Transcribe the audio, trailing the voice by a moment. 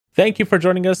Thank you for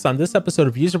joining us on this episode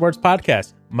of User Words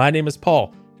Podcast. My name is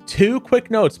Paul. 2 quick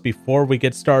notes before we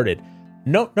get started.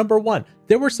 Note number 1,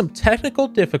 there were some technical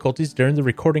difficulties during the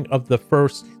recording of the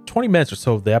first 20 minutes or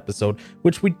so of the episode,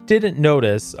 which we didn't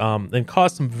notice and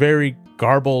caused some very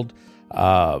garbled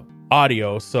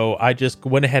audio. So I just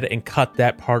went ahead and cut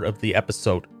that part of the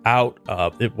episode out.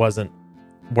 It wasn't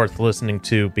worth listening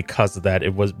to because of that.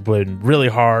 It was been really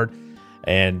hard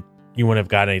and you wouldn't have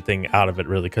got anything out of it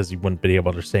really because you wouldn't be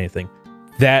able to understand anything.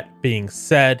 That being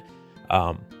said,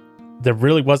 there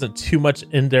really wasn't too much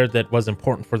in there that was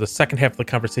important for the second half of the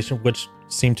conversation, which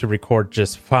seemed to record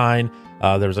just fine.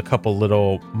 There was a couple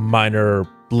little minor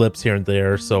blips here and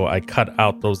there, so I cut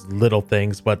out those little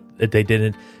things, but they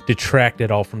didn't detract at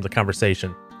all from the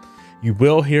conversation. You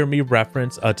will hear me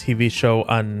reference a TV show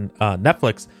on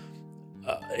Netflix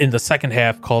in the second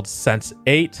half called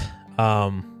Sense8.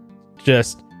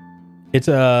 It's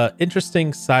a interesting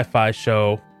sci-fi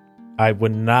show. I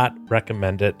would not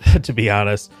recommend it, to be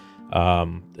honest.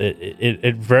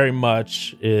 It very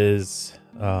much is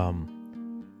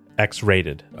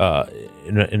X-rated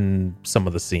in some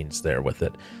of the scenes there with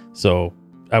it. So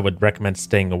I would recommend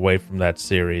staying away from that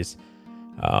series.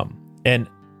 And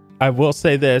I will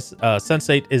say this,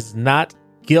 Sense8 is not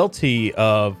guilty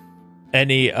of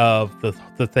any of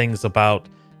the things about,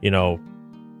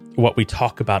 what we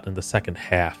talk about in the second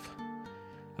half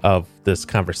of this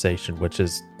conversation, which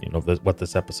is, what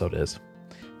this episode is.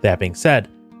 That being said,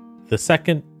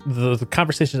 the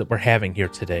conversation that we're having here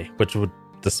today, which would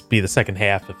be the second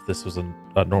half if this was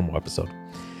a normal episode,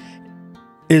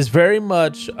 is very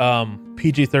much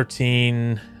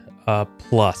PG-13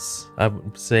 plus. I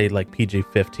would say like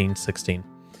PG-15, 16.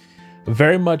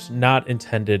 Very much not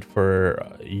intended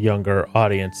for younger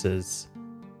audiences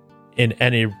in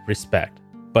any respect.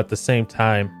 But at the same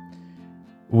time,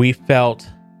 we felt,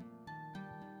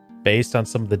 based on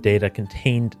some of the data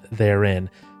contained therein,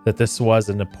 that this was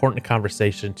an important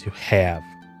conversation to have.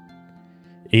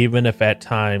 Even if at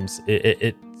times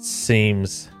it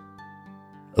seems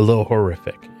a little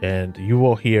horrific. And you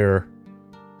will hear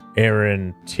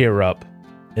Aaron tear up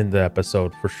in the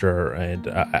episode for sure. And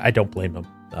I don't blame him.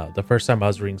 The first time I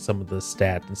was reading some of the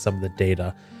stats and some of the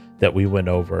data that we went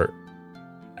over,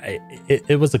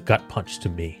 it was a gut punch to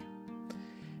me.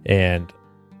 And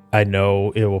I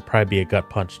know it will probably be a gut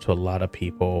punch to a lot of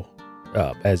people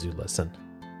as you listen.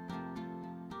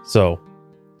 So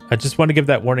I just want to give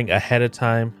that warning ahead of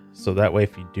time. So that way,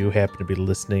 if you do happen to be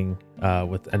listening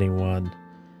with anyone,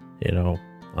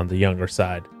 on the younger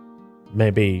side,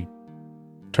 maybe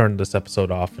turn this episode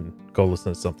off and go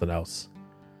listen to something else.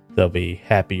 They'll be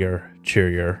happier,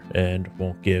 cheerier, and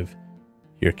won't give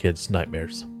your kids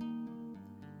nightmares.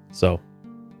 So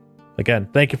again,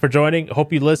 thank you for joining.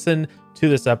 Hope you listen to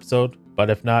this episode, but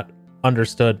if not,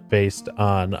 understood based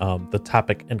on the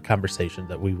topic and conversation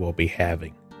that we will be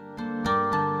having.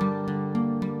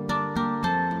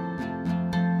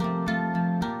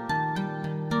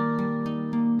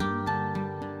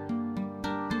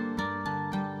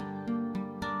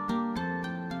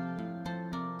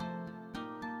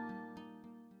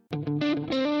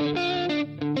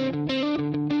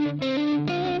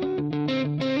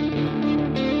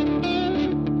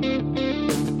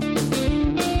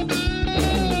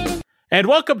 And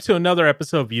welcome to another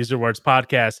episode of User Words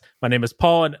Podcast. My name is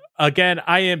Paul, and again,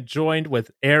 I am joined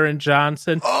with Aaron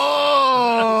Johnson.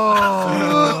 Oh!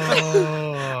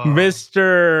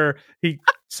 He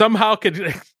somehow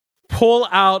could pull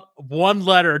out one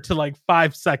letter to like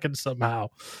 5 seconds somehow.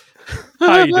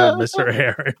 How you doing, Mr.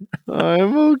 Aaron?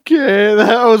 I'm okay.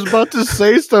 I was about to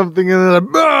say something, and then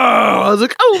I was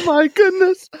like, oh my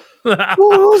goodness. What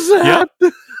was that?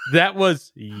 Yep. That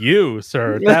was you,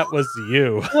 sir. That was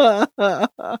you. Oh,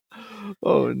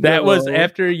 no. That was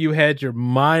after you had your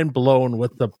mind blown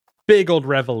with the big old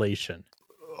revelation.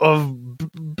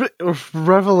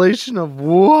 Revelation of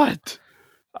what?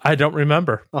 I don't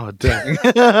remember. Oh, dang.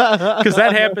 Because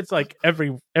that happens like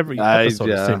every episode,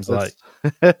 it seems like.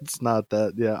 It's not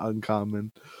that,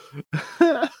 uncommon.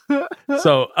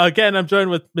 So, again, I'm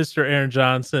joined with Mr. Aaron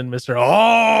Johnson, Mr.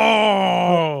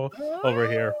 Oh over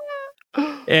here.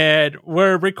 And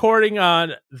we're recording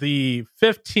on the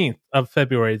 15th of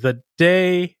February, the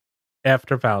day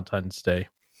after Valentine's Day.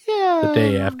 Yeah. The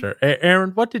day after.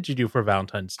 Aaron, what did you do for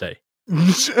Valentine's Day?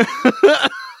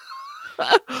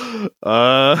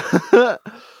 I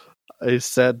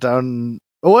sat down.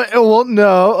 Well,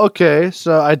 no. Okay.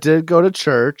 So I did go to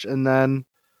church. And then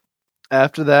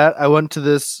after that, I went to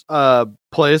this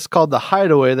place called The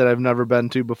Hideaway that I've never been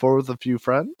to before with a few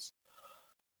friends.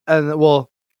 And, well,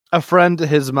 a friend,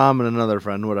 his mom, and another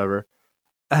friend, whatever.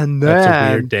 And then, that's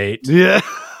a weird date. Yeah.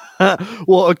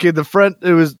 Well, okay, the friend,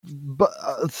 it was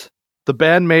the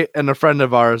bandmate and a friend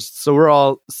of ours, so we're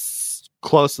all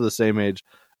close to the same age,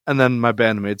 and then my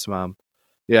bandmate's mom.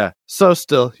 Yeah, so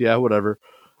still, yeah, whatever.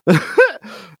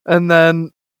 And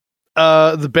then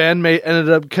the bandmate ended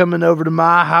up coming over to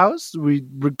my house. We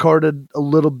recorded a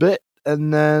little bit,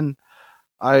 and then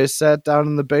I sat down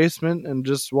in the basement and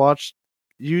just watched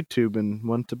YouTube and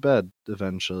went to bed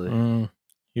eventually.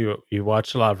 You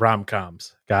watch a lot of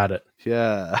rom-coms. Got it.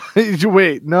 Yeah.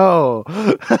 Wait, no.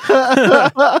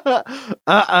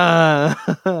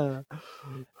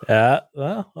 Yeah.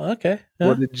 Well, okay. Yeah.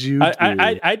 What did you do?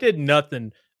 I did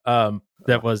nothing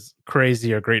that was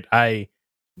crazy or great. I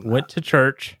went to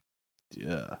church.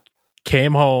 Yeah.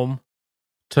 Came home.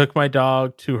 Took my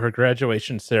dog to her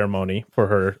graduation ceremony for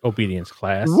her obedience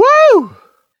class. Woo!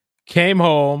 Came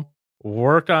home.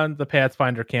 Worked on the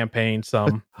Pathfinder campaign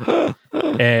some.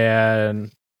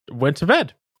 And went to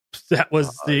bed. That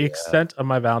was the extent of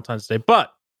my Valentine's Day.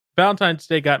 But Valentine's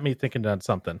Day got me thinking on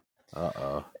something.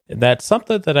 And that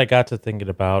something that I got to thinking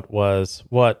about was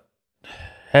what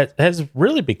has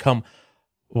really become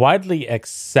widely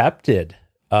accepted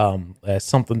as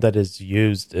something that is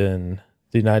used in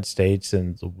the United States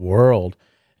and the world.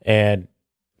 And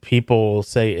people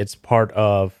say it's part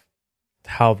of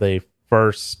how they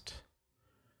first,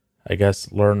 I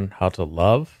guess, learn how to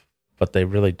love. But they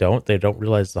really don't. They don't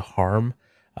realize the harm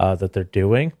that they're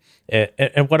doing.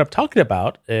 And what I'm talking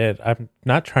about, and I'm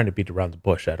not trying to beat around the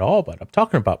bush at all, but I'm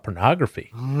talking about pornography.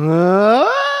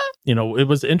 You know, it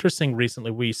was interesting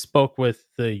recently. We spoke with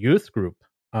the youth group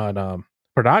on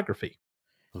pornography.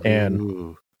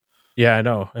 And yeah, I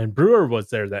know. And Brewer was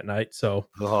there that night. So,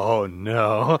 oh,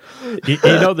 no. you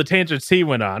know, the tangents he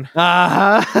went on.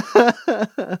 Oh,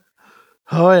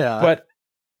 yeah.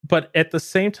 But at the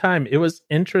same time, it was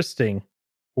interesting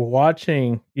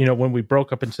watching, you know, when we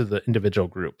broke up into the individual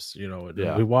groups, you know,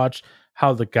 we watched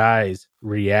how the guys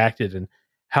reacted and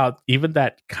how even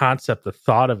that concept, the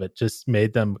thought of it just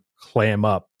made them clam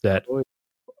up that,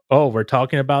 oh, we're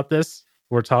talking about this?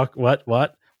 What?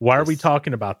 Why are we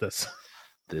talking about this?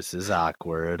 This is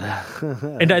awkward.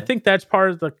 And I think that's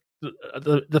part of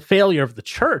the failure of the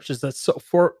church is that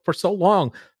for so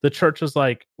long, the church is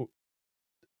like,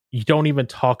 you don't even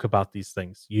talk about these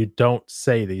things. You don't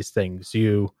say these things.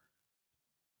 You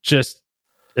just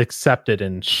accept it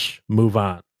and move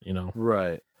on, you know?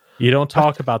 Right. You don't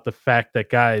talk about the fact that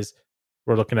guys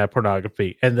were looking at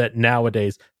pornography and that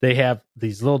nowadays they have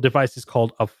these little devices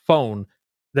called a phone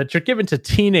that you're given to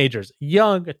teenagers,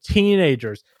 young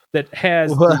teenagers that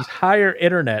has the entire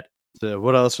internet. So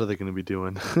what else are they going to be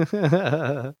doing?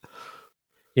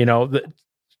 You know, the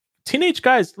teenage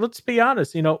guys, let's be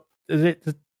honest, you know,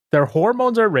 their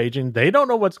hormones are raging. They don't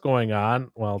know what's going on.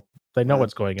 Well, they know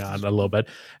what's going on a little bit.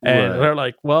 And they're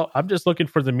like, well, I'm just looking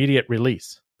for the immediate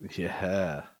release.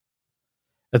 Yeah.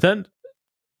 And then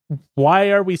why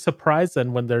are we surprised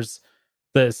then when there's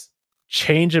this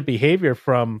change of behavior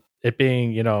from it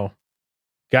being, you know,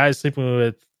 guys sleeping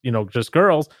with, you know, just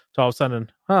girls to all of a sudden,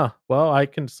 well, I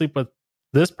can sleep with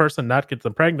this person, not get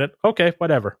them pregnant. Okay,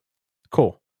 whatever.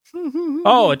 Cool.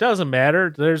 Oh, it doesn't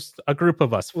matter. There's a group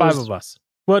of us, 5 of us.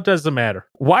 What does it matter?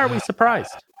 Why are we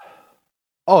surprised?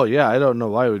 Oh yeah, I don't know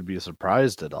why I would be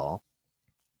surprised at all.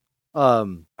 I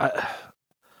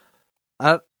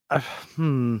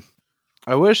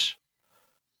wish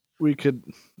we could.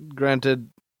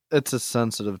 Granted, it's a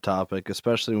sensitive topic,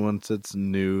 especially once it's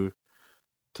new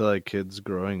to like kids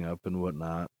growing up and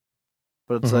whatnot.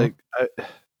 But it's like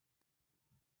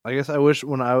I guess I wish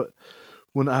when I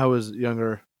was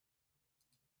younger,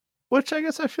 which I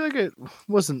guess I feel like it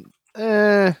wasn't.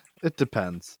 It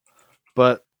depends,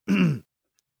 but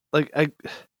like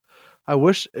I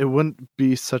wish it wouldn't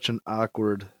be such an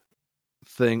awkward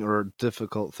thing or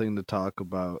difficult thing to talk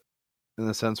about, in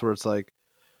the sense where it's like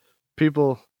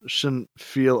people shouldn't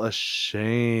feel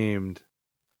ashamed,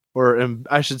 or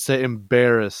I should say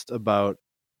embarrassed about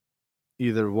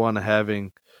either one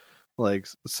having like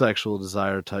sexual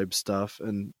desire type stuff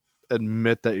and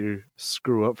admit that you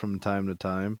screw up from time to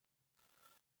time.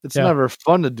 It's never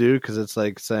fun to do because it's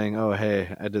like saying, oh,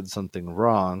 hey, I did something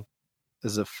wrong.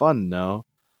 Is it fun? No.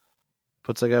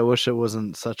 But it's like, I wish it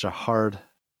wasn't such a hard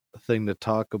thing to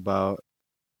talk about,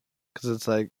 because it's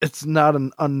like, it's not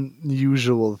an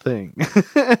unusual thing.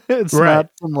 It's not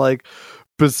some like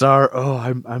bizarre, oh,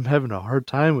 I'm having a hard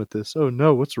time with this. Oh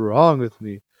no, what's wrong with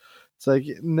me? It's like,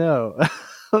 no.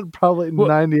 Probably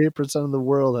 98% of the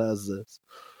world has this.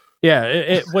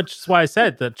 Yeah, which is why I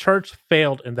said the church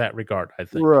failed in that regard, I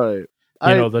think. Right.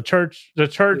 You know, the church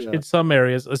in some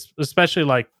areas, especially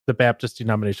like the Baptist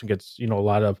denomination gets, you know, a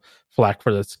lot of flack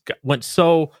for this, went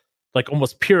so like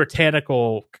almost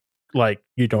puritanical, like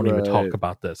you don't even talk Right.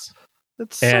 about this.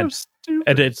 It's And- so stupid.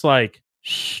 And it's like,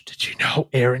 shh, did you know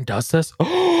Aaron does this?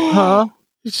 Huh?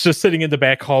 It's just sitting in the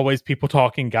back hallways, people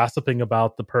talking, gossiping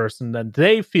about the person, and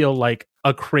they feel like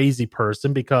a crazy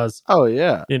person because, Oh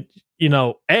yeah. you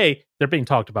know, A, they're being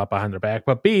talked about behind their back,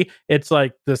 but B, it's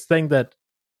like this thing that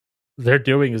they're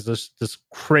doing is this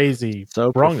crazy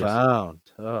So wrongness. profound.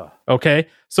 Oh. Okay,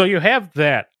 so you have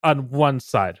that on one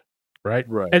side, right?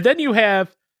 Right. And then you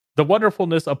have the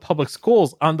wonderfulness of public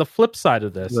schools on the flip side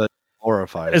of this, That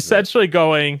horrifies me. essentially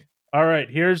going, all right,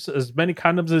 here's as many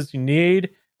condoms as you need.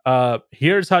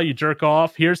 Here's how you jerk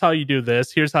off. Here's how you do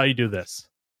this. Here's how you do this.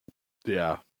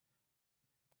 Yeah.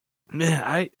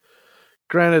 Man,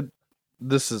 granted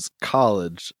this is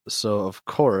college, so of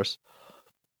course.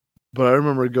 But I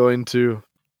remember going to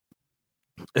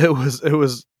it was well,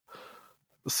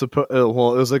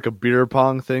 it was like a beer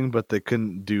pong thing, but they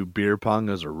couldn't do beer pong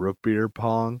as a root beer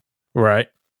pong. Right.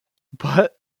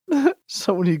 But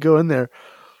so when you go in there,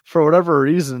 for whatever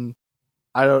reason,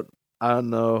 I don't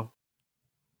know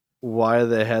why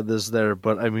they had this there,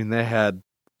 but I mean they had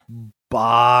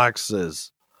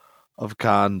boxes of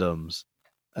condoms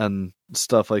and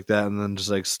stuff like that, and then just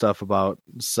like stuff about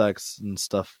sex and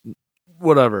stuff,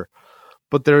 whatever.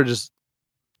 But they were just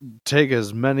take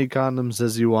as many condoms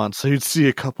as you want. So you'd see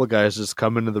a couple of guys just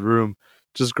come into the room,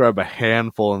 just grab a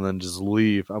handful and then just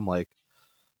leave. I'm like,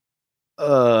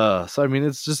 so I mean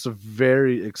it's just a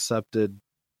very accepted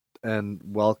and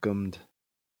welcomed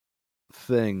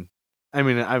thing. I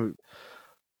mean, I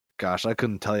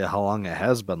couldn't tell you how long it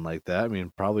has been like that. I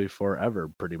mean, probably forever,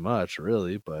 pretty much,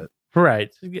 really. But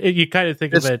Right. You kind of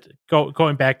think of It's- it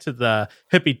going back to the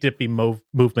hippy dippy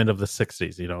movement of the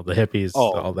 60s, you know, the hippies,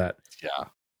 Oh. all that.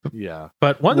 yeah,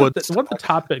 But one of the Woodstock.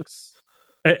 topics,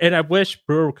 and I wish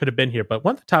Brewer could have been here, but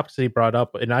one of the topics he brought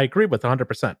up, and I agree with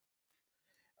 100%.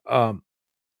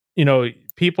 You know,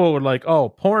 people were like, "Oh,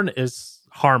 porn is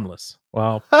harmless."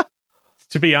 Well,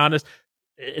 to be honest,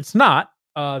 it's not.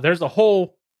 There's a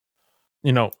whole,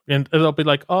 you know, and it'll be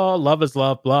like, "Oh, love is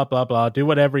love," blah blah blah. Do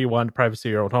whatever you want, privacy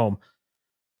of your own home.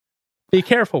 Be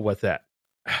careful with that.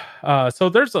 So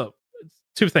there's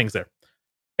two things there.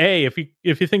 A, if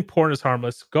you think porn is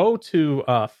harmless, go to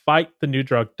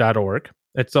fightthenewdrug.org.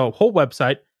 It's a whole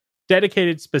website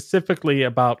dedicated specifically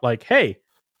about like, hey,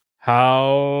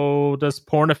 how does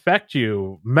porn affect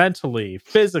you mentally,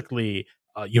 physically,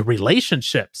 your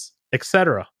relationships,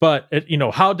 etc. But you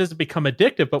know, how does it become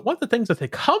addictive? But one of the things that they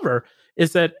cover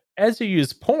is that as you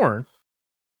use porn,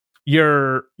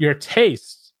 your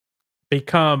tastes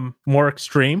become more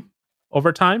extreme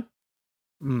over time.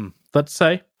 Mm. Let's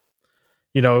say,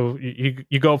 you know,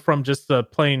 you go from just the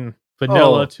plain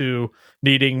vanilla to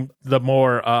needing the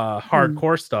more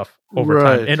hardcore stuff over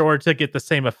time Right. in order to get the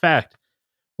same effect.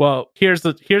 Well, here's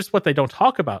what they don't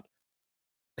talk about.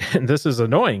 And this is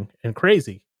annoying and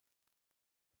crazy.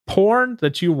 Porn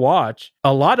that you watch,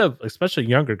 a lot of especially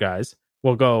younger guys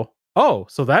will go, "Oh,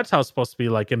 so that's how it's supposed to be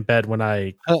like in bed when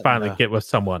I finally Yeah. get with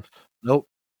someone." Nope.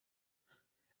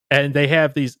 And they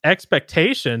have these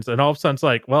expectations, and all of a sudden it's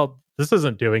like, well, this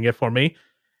isn't doing it for me.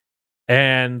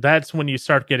 And that's when you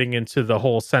start getting into the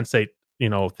whole sensate, you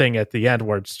know, thing at the end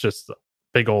where it's just a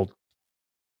big old,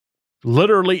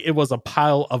 literally it was a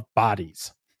pile of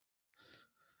bodies.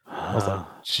 I was like,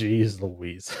 geez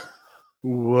Louise.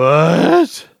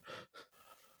 What?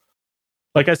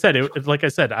 Like I said,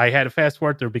 I had to fast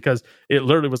forward through because it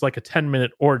literally was like a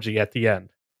 10-minute orgy at the end.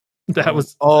 That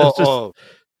was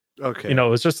okay. you know, it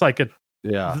was just like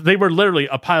Yeah. they were literally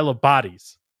a pile of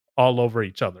bodies all over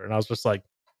each other. And I was just like,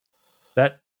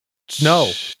 that, no.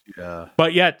 Yeah.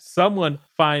 But yet someone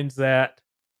finds that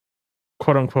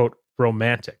quote unquote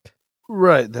romantic.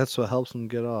 Right. That's what helps them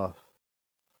get off.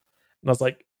 And I was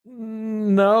like,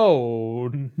 no.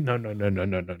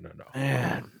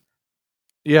 Man.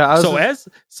 Yeah. So as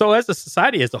a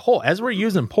society as a whole, as we're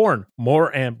using porn more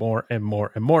and more and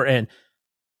more and more, and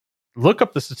look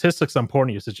up the statistics on porn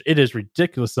usage, it is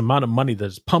ridiculous amount of money that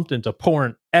is pumped into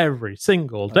porn every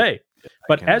single day.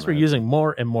 But can as we're imagine. using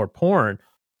more and more porn,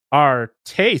 our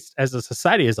taste as a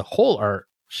society as a whole are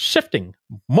shifting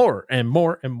more and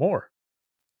more and more.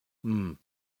 Mm.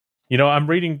 You know, I'm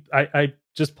reading, I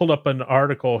just pulled up an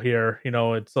article here. You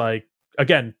know, it's like,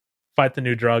 again, Fight the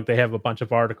New Drug. They have a bunch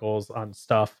of articles on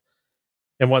stuff.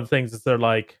 And one of the things is they're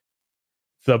like,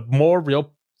 the more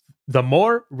real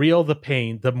the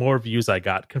pain, the more views I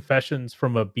got. Confessions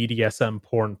from a BDSM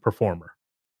porn performer.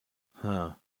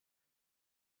 Huh.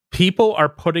 People are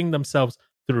putting themselves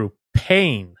through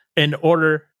pain in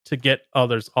order to get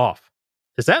others off.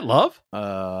 Is that love?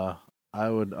 I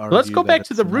would argue. Let's go that back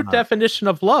to the it's root not. definition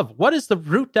of love. What is the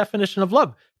root definition of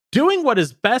love? Doing what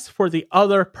is best for the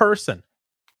other person.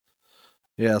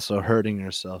 Yeah, so hurting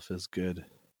yourself is good.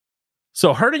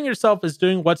 So hurting yourself is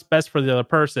doing what's best for the other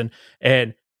person.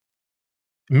 And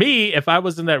me, if I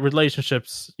was in that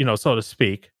relationships, so to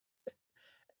speak,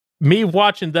 me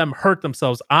watching them hurt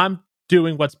themselves, I'm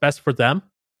doing what's best for them.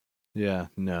 Yeah,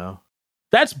 no.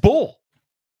 That's bull.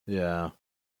 Yeah.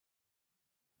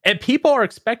 And people are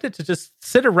expected to just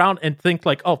sit around and think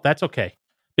like, oh, that's okay.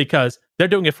 Because they're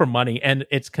doing it for money and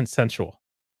it's consensual.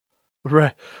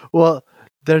 Right. Well,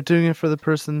 they're doing it for the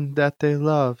person that they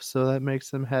love, so that makes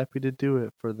them happy to do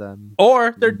it for them.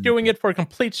 Or they're doing it for a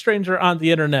complete stranger on the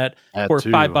internet for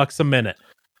 $5 a minute.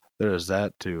 There's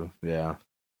that too. Yeah.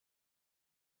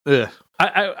 Ugh.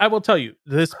 I will tell you,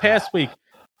 this past week,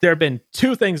 there have been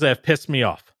two things that have pissed me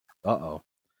off. Uh-oh.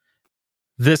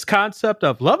 This concept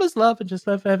of love is love and just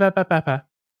love, and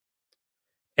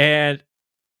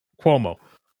Cuomo.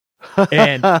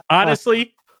 And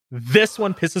honestly, this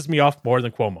one pisses me off more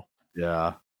than Cuomo.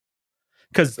 Yeah.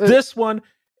 Because this one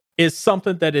is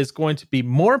something that is going to be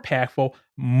more impactful,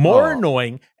 more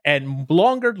annoying, and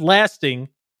longer lasting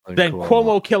than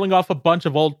Cuomo killing off a bunch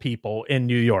of old people in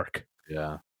New York.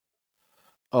 Yeah.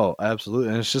 Oh, absolutely.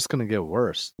 And it's just going to get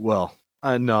worse. Well,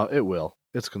 I know it will.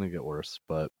 It's going to get worse,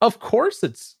 but of course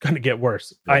it's going to get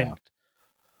worse. Yeah.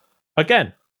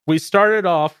 Again, we started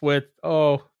off with,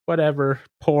 whatever,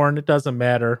 porn, it doesn't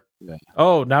matter. Yeah.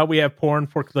 Oh, now we have porn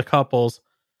for the couples.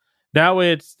 Now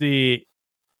it's you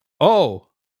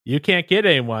can't get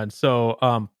anyone,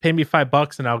 so pay me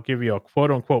 $5 and I'll give you a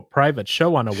quote unquote private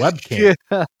show on a webcam.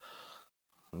 Yeah.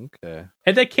 Okay.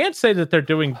 And they can't say that they're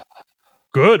doing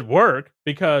good work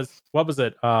because what was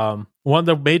it? One of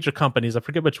the major companies, I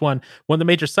forget which one of the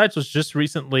major sites was just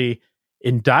recently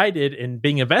indicted and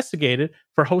being investigated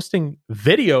for hosting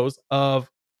videos of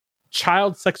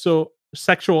child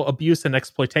sexual abuse and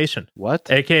exploitation. What?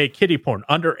 AKA kiddie porn,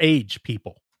 underage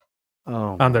people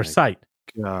on their site.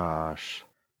 Gosh.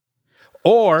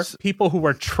 Or people who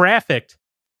were trafficked,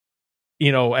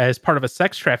 as part of a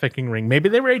sex trafficking ring. Maybe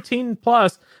they were 18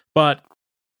 plus, but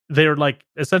they're like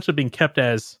essentially being kept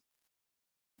as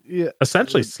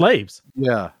essentially slaves.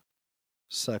 Yeah.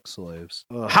 Sex slaves.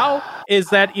 Ugh. How is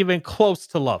that even close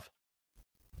to love?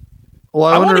 Well,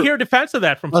 I want to hear a defense of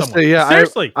that from someone.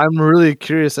 Seriously. I'm really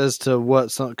curious as to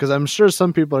what because I'm sure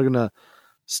some people are going to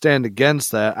stand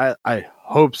against that. I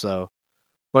hope so.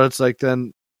 But it's like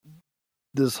then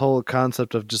this whole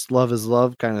concept of just love is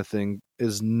love kind of thing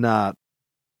is not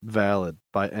valid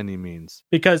by any means.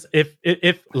 Because if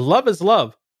love is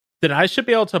love, then I should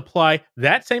be able to apply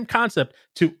that same concept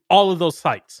to all of those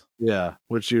sites. Yeah,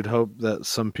 which you'd hope that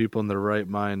some people in their right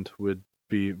mind would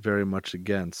be very much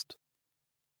against.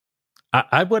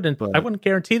 I wouldn't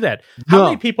guarantee that. How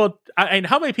many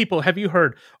people have you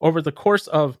heard over the course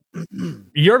of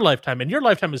your lifetime? And your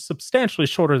lifetime is substantially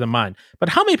shorter than mine. But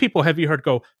how many people have you heard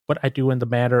go, what I do in the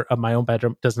matter of my own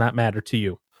bedroom does not matter to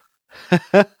you?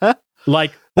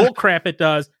 Like, bullcrap, it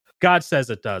does. God says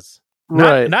it does.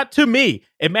 Right. Not to me.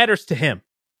 It matters to him.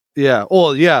 Yeah.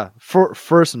 Well, yeah.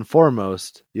 First and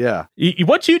foremost, yeah.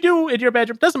 What you do in your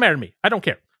bedroom doesn't matter to me. I don't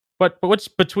care. But what's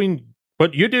between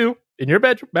what you do in your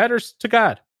bedroom matters to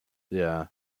God. Yeah.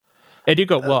 And you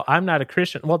go, well, I'm not a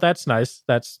Christian. Well, that's nice.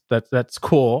 That's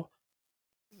cool.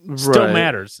 Still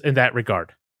matters in that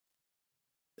regard.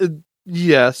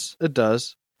 Yes, it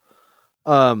does.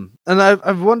 And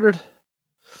I've wondered.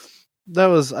 That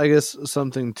was, I guess,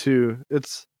 something too.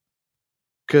 It's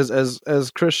because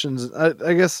as Christians,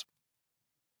 I guess.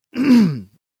 Granted,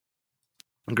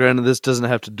 this doesn't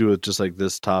have to do with just like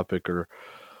this topic or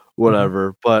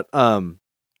whatever, but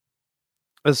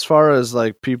as far as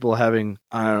like people having,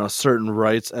 I don't know, certain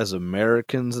rights as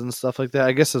Americans and stuff like that,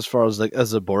 I guess as far as like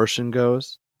as abortion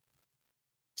goes,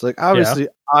 it's like obviously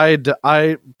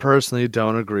I personally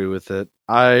don't agree with it.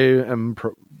 I am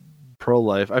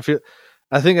pro-life. I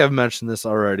think I've mentioned this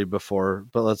already before,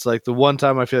 but it's like the one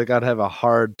time I feel like I'd have a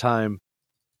hard time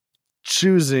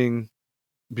choosing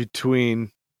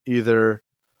between either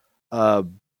I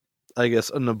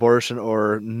guess an abortion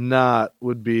or not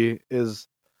is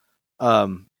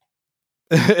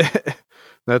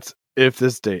that's if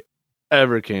this date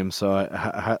ever came, so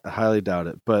I highly doubt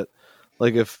it. But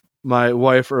like if my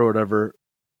wife or whatever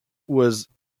was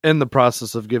in the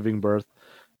process of giving birth,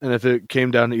 and if it came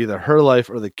down to either her life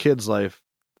or the kid's life,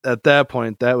 at that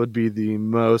point that would be the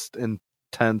most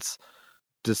intense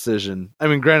decision. I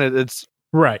mean, granted, it's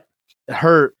right.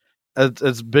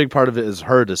 It's a big part of it is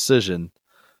her decision,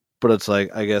 but it's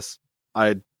like I guess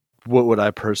I'd what would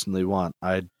I personally want?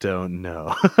 I don't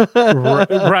know.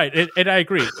 Right, and I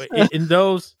agree. In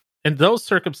those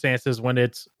circumstances, when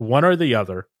it's one or the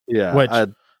other, Yeah, which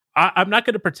I'm not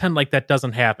going to pretend like that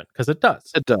doesn't happen, because it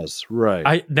does. it does.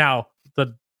 Right. Now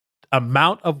the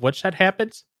amount of which that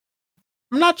happens,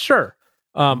 I'm not sure.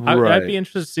 I'd Right. be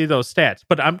interested to see those stats,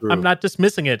 but I'm True. not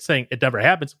dismissing it, saying it never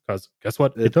happens, because guess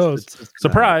what? It does. It's gonna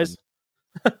Surprise.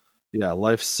 happen. Yeah,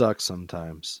 life sucks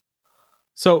sometimes.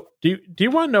 So do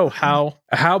you want to know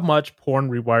how much porn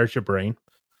rewires your brain?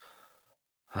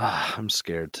 I'm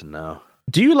scared to know.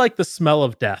 Do you like the smell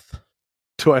of death?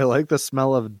 Do I like the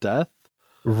smell of death?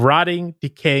 Rotting,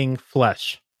 decaying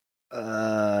flesh.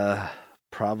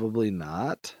 Probably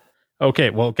not. Okay,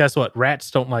 well, guess what?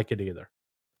 Rats don't like it either.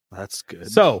 That's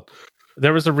good. So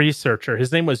there was a researcher.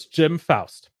 His name was Jim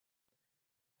Faust.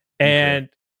 And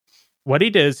what he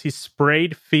did is he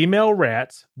sprayed female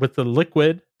rats with the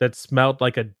liquid that smelled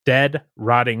like a dead,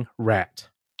 rotting rat.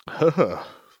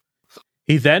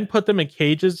 He then put them in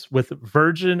cages with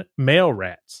virgin male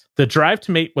rats. The drive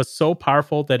to mate was so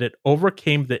powerful that it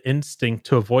overcame the instinct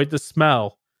to avoid the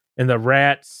smell, and the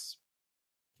rats,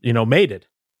 mated.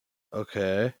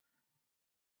 Okay.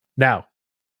 Now,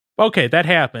 okay, that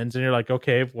happens, and you're like,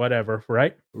 okay, whatever,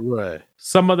 right? Right.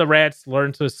 Some of the rats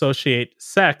learn to associate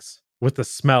sex with the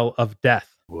smell of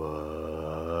death. What?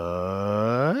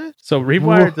 So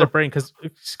rewired their brain because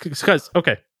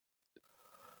okay.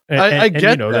 I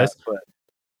get that, this, but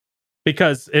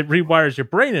because it rewires your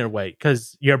brain in a way,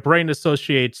 because your brain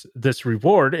associates this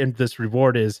reward, and this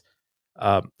reward is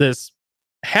this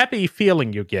happy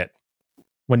feeling you get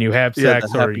when you have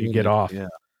sex or you get off.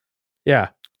 Yeah.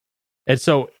 And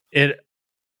so it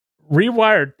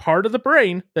rewired part of the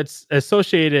brain that's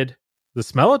associated the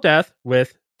smell of death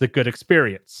with the good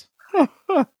experience.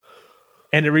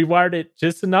 And it rewired it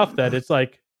just enough that it's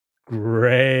like,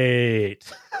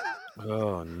 great.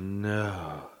 Oh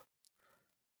no.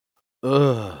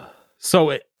 Ugh.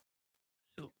 So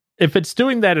if it's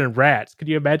doing that in rats, could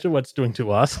you imagine what it's doing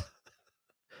to us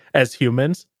as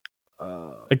humans?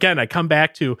 Again, I come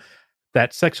back to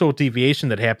that sexual deviation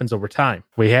that happens over time.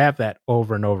 We have that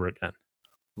over and over again.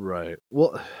 Right.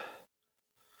 Well,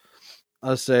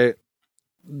 I'll say,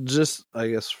 just I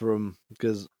guess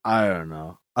because I don't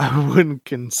know, I wouldn't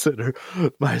consider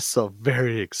myself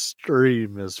very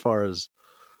extreme as far as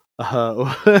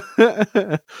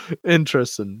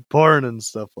interest in porn and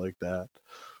stuff like that.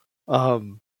 But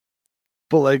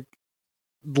like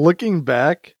looking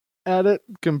back at it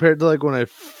compared to like when I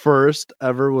first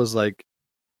ever was like,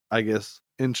 I guess,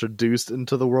 introduced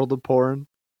into the world of porn.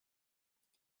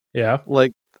 Yeah.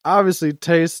 Like obviously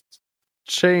taste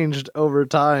changed over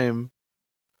time.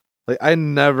 Like I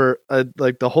never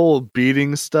like the whole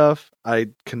beating stuff I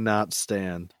cannot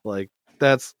stand. Like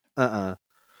that's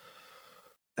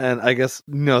and I guess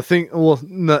as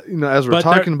we're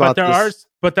talking about this,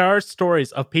 there are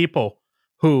stories of people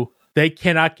who they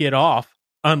cannot get off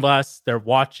unless they're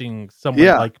watching someone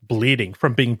like bleeding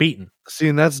from being beaten. See,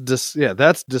 and that's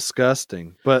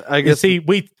disgusting. But I guess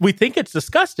we think it's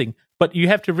disgusting, but you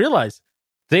have to realize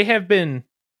they have been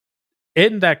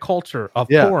in that culture of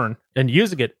porn and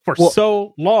using it for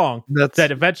so long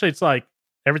that eventually it's like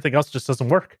everything else just doesn't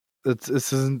work.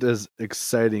 This isn't as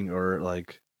exciting, or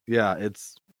like,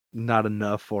 it's not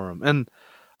enough for them. And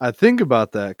I think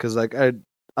about that because, like,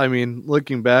 I mean,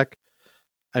 looking back,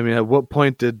 I mean, at what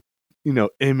point did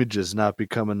images not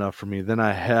become enough for me? Then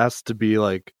I has to be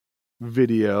like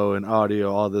video and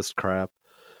audio, all this crap,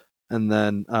 and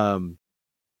then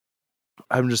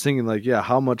I'm just thinking, like,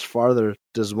 how much farther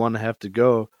does one have to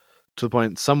go to the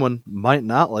point someone might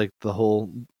not like the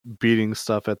whole beating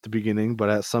stuff at the beginning, but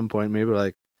at some point maybe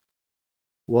like,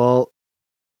 well,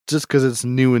 just because it's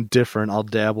new and different, I'll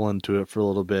dabble into it for a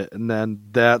little bit, and then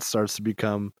that starts to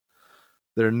become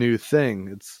their new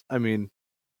thing. I mean,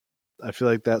 I feel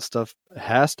like that stuff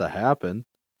has to happen.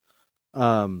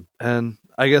 And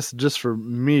I guess just for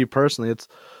me personally,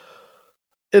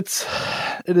 it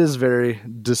is very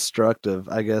destructive,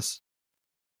 I guess,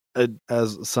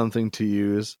 as something to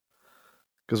use.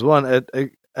 Because one,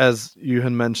 as you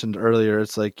had mentioned earlier,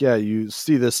 it's like, you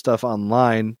see this stuff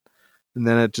online, and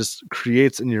then it just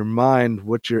creates in your mind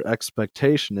what your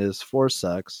expectation is for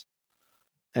sex.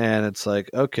 And it's like,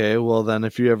 okay, well then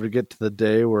if you ever get to the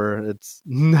day where it's,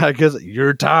 I guess,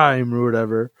 your time or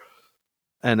whatever,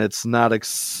 and it's not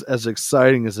as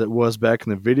exciting as it was back in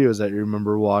the videos that you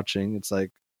remember watching, it's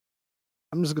like,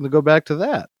 I'm just going to go back to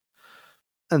that.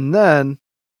 And then,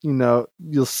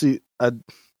 you'll see, I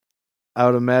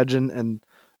would imagine, and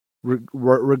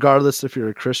regardless if you're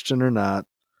a Christian or not,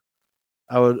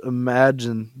 I would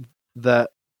imagine that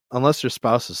unless your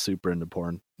spouse is super into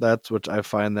porn. That's which I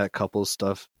find that couples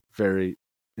stuff very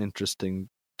interesting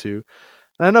too.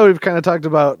 And I know we've kind of talked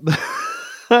about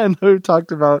I know we've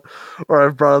talked about, or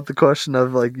I've brought up the question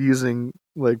of like using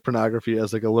like pornography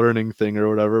as like a learning thing or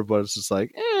whatever, but it's just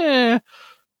like,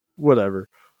 whatever.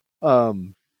 But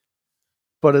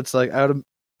it's like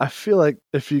I feel like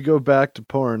if you go back to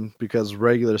porn because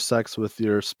regular sex with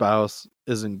your spouse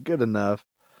isn't good enough,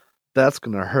 that's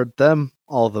gonna hurt them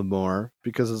all the more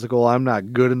because it's like, well, I'm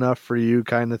not good enough for you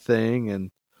kind of thing,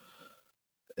 and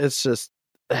it's just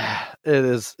it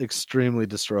is extremely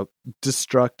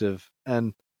destructive.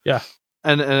 And Yeah.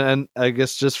 and I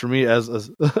guess just for me as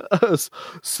a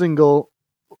single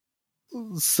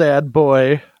sad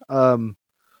boy,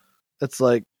 it's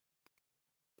like,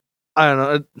 I don't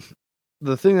know.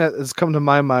 The thing that has come to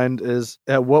my mind is,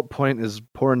 at what point is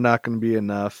porn not going to be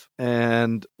enough?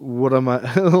 And what am I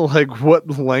like? What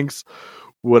lengths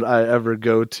would I ever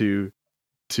go to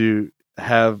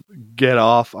get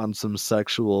off on some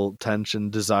sexual tension,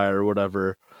 desire, or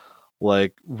whatever?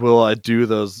 Like, will I do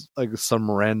those, like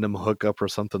some random hookup or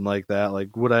something like that?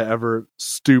 Like, would I ever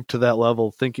stoop to that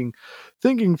level, thinking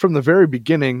from the very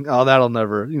beginning, oh, that'll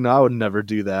never, I would never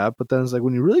do that. But then it's like,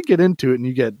 when you really get into it and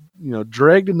you get,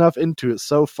 dragged enough into it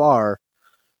so far,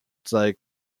 it's like,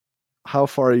 how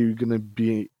far are you going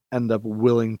to end up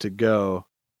willing to go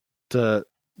to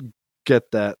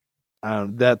get that,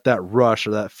 that rush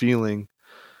or that feeling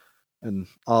and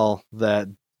all that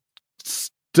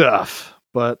stuff?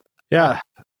 But Yeah.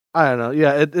 I don't know.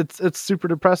 Yeah, it's super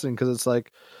depressing because it's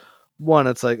like, one,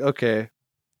 it's like, okay,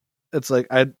 it's like,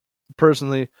 I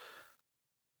personally,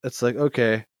 it's like,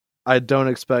 okay, I don't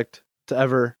expect to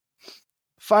ever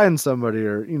find somebody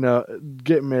or,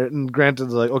 get married. And granted,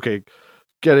 it's like, okay,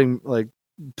 getting like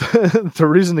the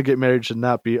reason to get married should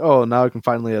not be, oh, now I can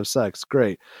finally have sex.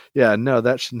 Great. Yeah, no,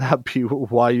 that should not be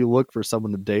why you look for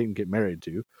someone to date and get married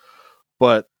to.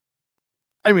 But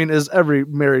I mean, as every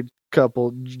married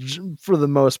couple, for the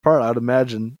most part, I'd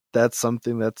imagine that's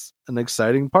something that's an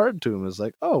exciting part to them, is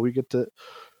like, oh, we get to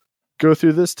go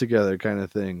through this together kind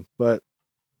of thing. But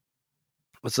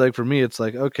it's like, for me, it's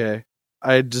like, okay,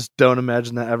 I just don't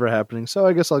imagine that ever happening. So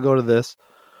I guess I'll go to this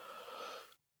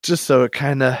just so it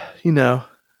kind of,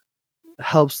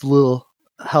 helps,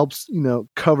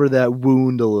 cover that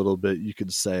wound a little bit, you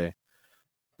could say.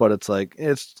 But it's like,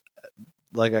 as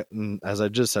I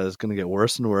just said, it's going to get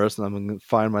worse and worse, and I'm going to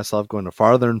find myself going to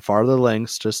farther and farther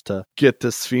lengths just to get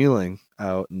this feeling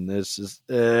out, and it's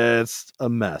a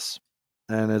mess,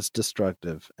 and it's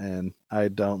destructive, and I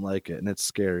don't like it, and it's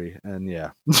scary, and yeah.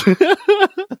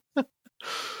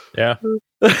 Yeah.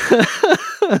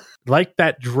 Like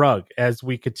that drug, as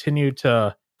we continue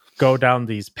to go down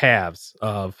these paths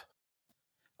of,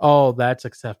 oh, that's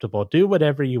acceptable, do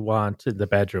whatever you want in the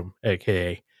bedroom,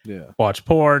 aka watch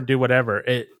porn, do whatever.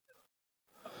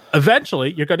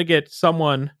 Eventually, you're going to get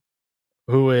someone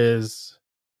who is,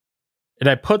 and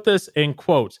I put this in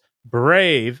quotes,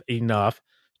 brave enough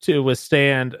to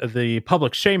withstand the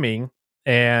public shaming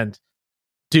and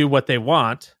do what they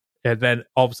want. And then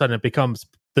all of a sudden it becomes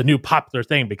the new popular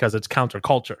thing because it's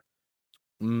counterculture.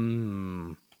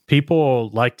 People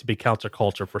like to be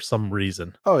counterculture for some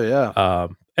reason. Oh, yeah.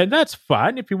 And that's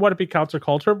fine. If you want to be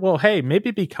counterculture, well, hey,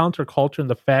 maybe be counterculture in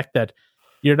the fact that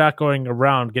you're not going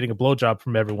around getting a blowjob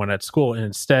from everyone at school, and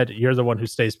instead you're the one who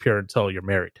stays pure until you're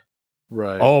married.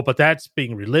 Right. Oh, but that's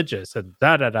being religious and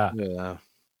da-da-da. Yeah.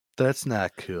 That's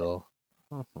not cool.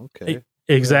 Oh, okay.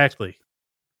 Exactly.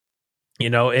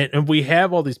 And we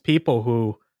have all these people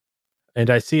who, and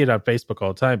I see it on Facebook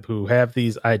all the time, who have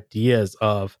these ideas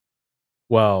of,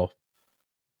 well,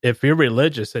 if you're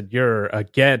religious and you're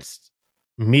against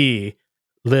me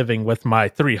living with my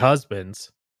 3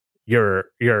 husbands,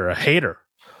 you're a hater.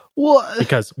 Well,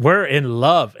 because we're in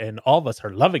love and all of us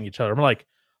are loving each other. I'm like,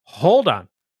 hold on.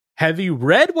 Have you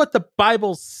read what the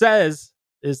Bible says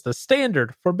is the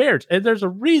standard for marriage? And there's a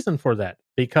reason for that.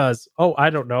 Because, I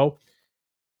don't know.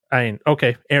 I mean,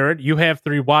 okay, Aaron, you have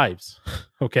 3 wives.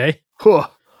 Okay. Cool.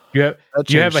 You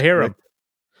have a harem.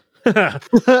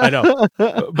 I know.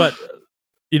 But,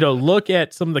 look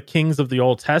at some of the kings of the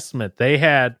Old Testament. They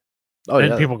had,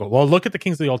 people go, well, look at the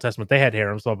kings of the Old Testament. They had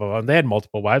harems, blah, blah, blah. And they had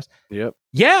multiple wives. Yep.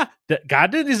 Yeah,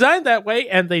 God didn't design that way,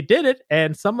 and they did it.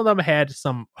 And some of them had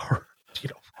some,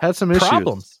 had some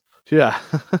problems. Issues. Yeah,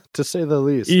 to say the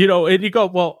least. And you go,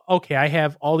 well, okay, I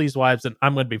have all these wives, and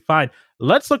I'm going to be fine.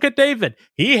 Let's look at David.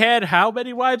 He had how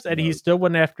many wives, and he still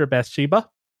went after Bathsheba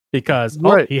because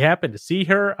he happened to see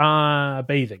her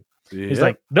bathing. Yep. He's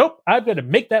like, nope, I'm going to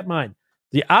make that mine.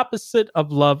 The opposite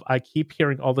of love, I keep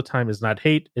hearing all the time, is not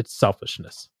hate, it's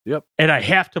selfishness. Yep. And I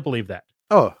have to believe that.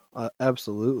 Oh,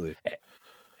 absolutely.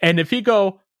 And if you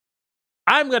go,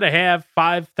 I'm going to have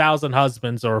 5,000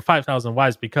 husbands or 5,000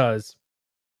 wives because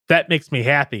that makes me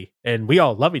happy and we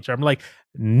all love each other. I'm like,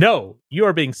 no, you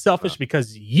are being selfish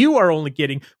because you are only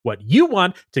getting what you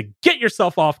want to get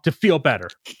yourself off to feel better.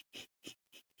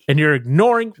 And you're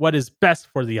ignoring what is best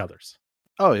for the others.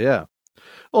 Oh, yeah.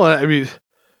 Well, I mean,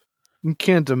 you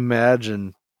can't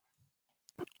imagine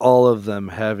all of them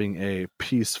having a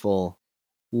peaceful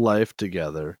life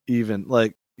together. Even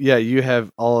like, yeah, you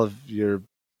have all of your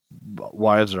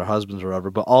wives or husbands or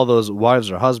whatever, but all those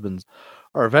wives or husbands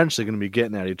are eventually going to be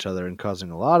getting at each other and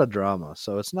causing a lot of drama.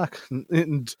 So it's not,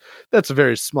 that's a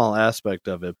very small aspect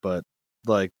of it, but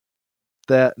like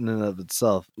that in and of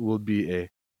itself would be a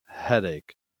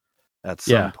headache at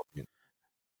some point.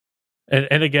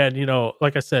 And again, you know,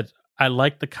 like I said, I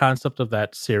like the concept of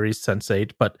that series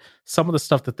Sense8, but some of the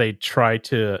stuff that they try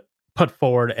to put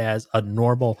forward as a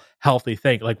normal, healthy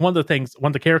thing, like one of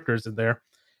the characters in there,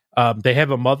 they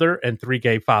have a mother and 3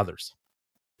 gay fathers.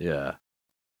 Yeah.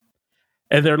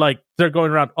 And they're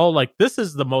going around, oh, like this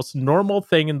is the most normal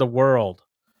thing in the world.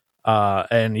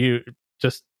 And you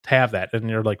just have that. And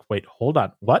you're like, wait, hold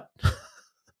on. What?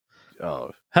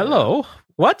 Oh, hello. Yeah.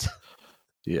 What?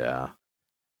 Yeah.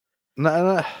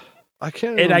 No, I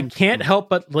can't. And I can't help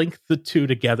but link the two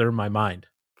together in my mind.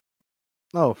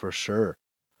 Oh, for sure.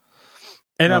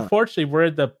 And unfortunately, we're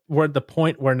at the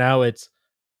point where now it's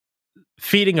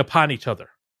feeding upon each other.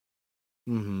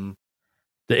 Mm-hmm.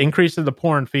 The increase in the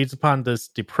porn feeds upon this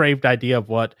depraved idea of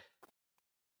what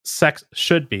sex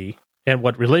should be and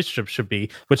what relationships should be,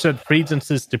 which then feeds into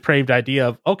this depraved idea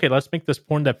of, okay, let's make this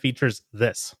porn that features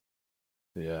this.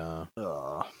 Yeah.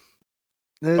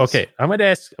 Okay, I'm gonna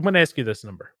ask you this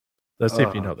number. Let's see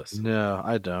if you know this. No,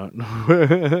 I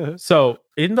don't. So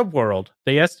in the world,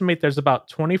 they estimate there's about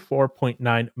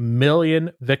 24.9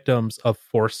 million victims of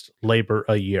forced labor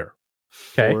a year.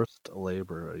 Okay? Forced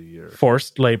labor a year.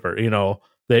 Forced labor,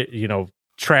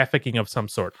 trafficking of some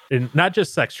sort. And not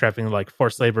just sex trafficking, like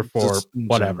forced labor for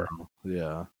whatever. General.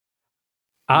 Yeah.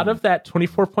 Out of that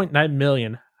 24.9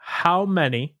 million, how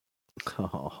many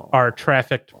are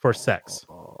trafficked for sex?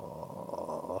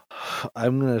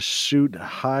 I'm going to shoot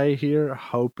high here,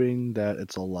 hoping that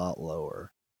it's a lot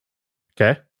lower.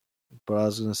 Okay. But I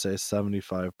was going to say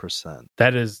 75%.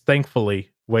 That is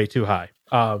thankfully way too high.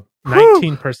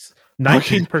 19%,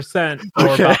 19%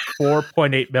 or about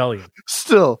 4.8 million.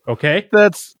 Still. Okay.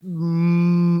 That's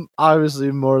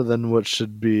obviously more than what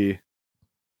should be.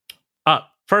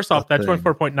 First off, that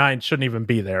 24.9 shouldn't even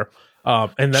be there.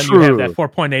 And then you have that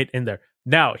 4.8 in there.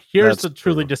 Now, here's the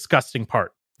truly disgusting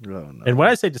part. Oh, no. And when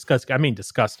I say disgusting, I mean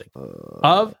disgusting.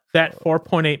 Of that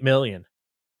 4.8 million,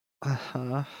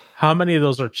 how many of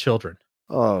those are children?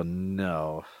 Oh,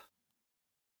 no.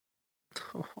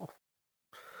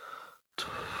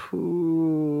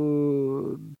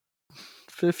 15%?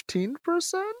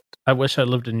 I wish I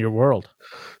lived in your world.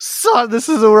 Son, this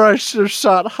is where I should have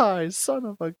shot high. Son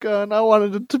of a gun. I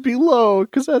wanted it to be low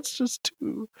because that's just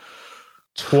too.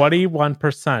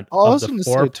 21% of the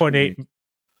 4.8.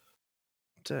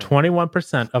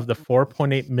 21% of the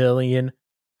 4.8 million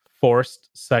forced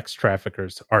sex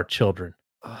traffickers are children.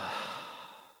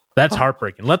 That's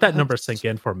heartbreaking. Let that number sink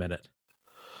in for a minute.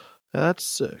 That's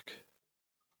sick.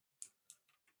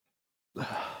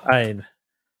 I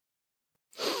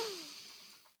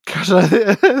Gosh, I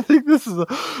think this is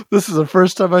the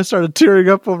first time I started tearing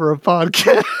up over a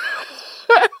podcast.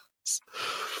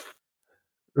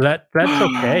 That's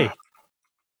okay.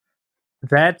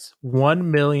 That's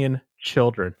 1 million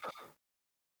children.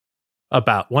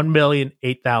 About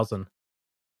 1,008,000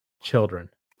 children,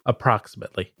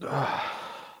 approximately.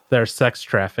 They're sex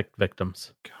trafficked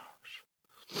victims. Gosh.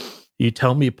 You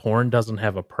tell me porn doesn't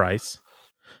have a price?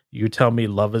 You tell me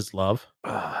love is love?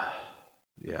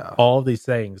 Yeah. All of these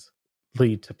things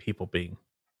lead to people being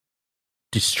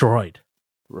destroyed.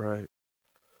 Right.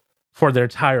 For their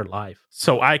entire life.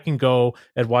 So I can go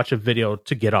and watch a video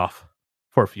to get off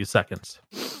for a few seconds.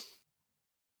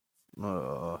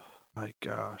 Oh, my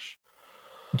gosh.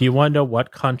 Do you want to know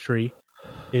what country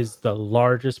is the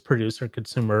largest producer and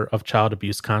consumer of child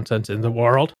abuse content in the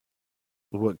world?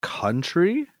 What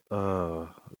country? The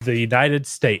United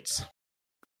States.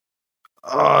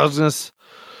 I was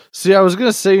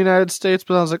gonna say United States,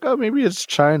 but I was like, oh, maybe it's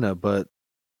China, but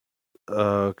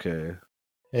okay.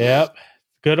 Yep.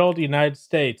 Good old United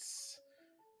States.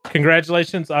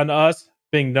 Congratulations on us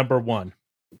being number one.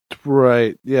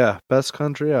 Right. Yeah. Best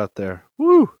country out there.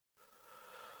 Woo.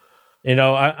 You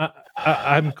know,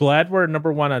 I'm glad we're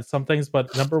number one on some things,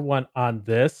 but number one on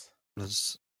this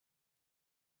is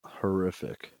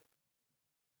horrific.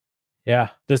 Yeah,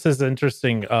 this is an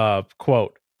interesting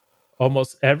quote.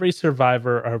 Almost every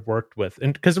survivor I've worked with,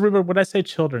 and because remember, when I say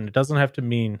children, it doesn't have to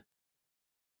mean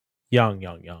young.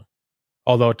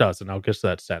 Although it does, and I'll get to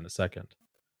that stat in a second.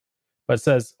 But it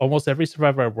says almost every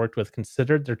survivor I've worked with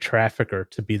considered their trafficker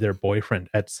to be their boyfriend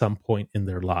at some point in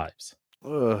their lives.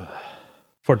 Ugh.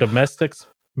 For domestics,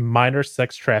 minor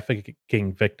sex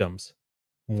trafficking victims,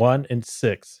 1 in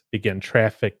 6 began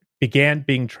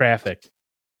being trafficked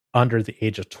under the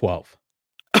age of 12.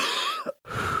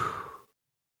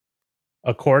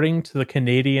 According to the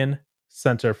Canadian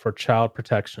Center for Child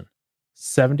Protection,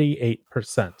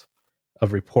 78%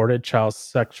 of reported child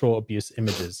sexual abuse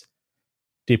images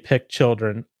depict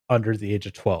children under the age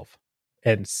of 12,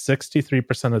 and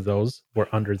 63% of those were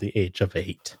under the age of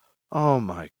 8. Oh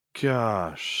my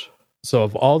gosh. So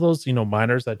of all those,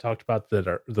 minors I talked about that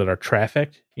are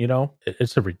trafficked,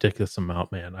 it's a ridiculous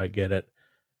amount, man. I get it.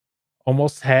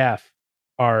 Almost half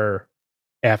are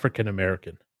African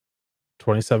American.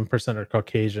 27% are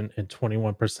Caucasian, and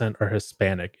 21% are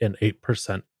Hispanic, and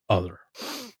 8% other.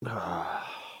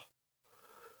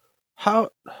 How?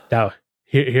 Now,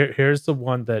 here's the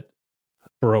one that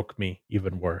broke me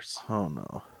even worse. Oh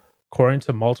no. According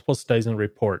to multiple studies and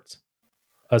reports,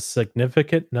 a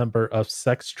significant number of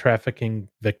sex trafficking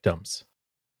victims,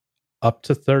 up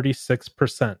to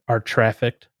 36%, are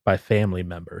trafficked by family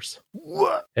members.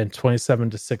 What? And 27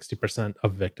 to 60%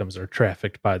 of victims are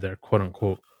trafficked by their quote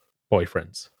unquote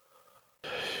boyfriends.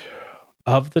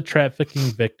 Of the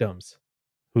trafficking victims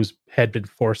who had been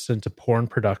forced into porn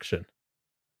production,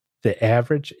 the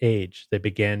average age they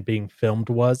began being filmed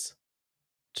was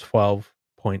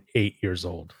 12.8 years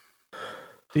old.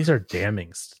 These are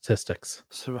damning statistics.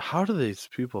 So how do these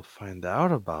people find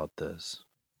out about this?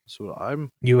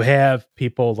 You have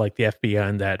people like the FBI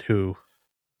and that who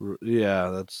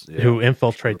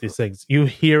infiltrate these things. You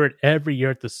hear it every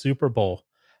year at the Super Bowl.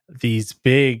 These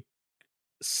big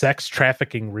sex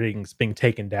trafficking rings being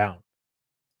taken down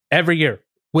every year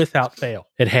without fail.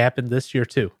 It happened this year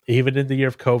too, even in the year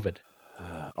of COVID.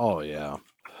 Oh yeah.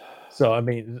 So, I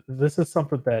mean, this is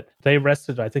something that they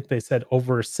arrested, I think they said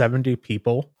over 70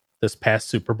 people this past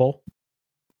Super Bowl.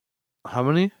 How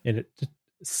many?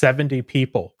 70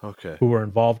 people who were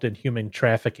involved in human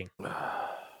trafficking.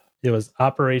 It was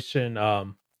Operation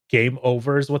Game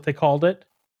Over is what they called it.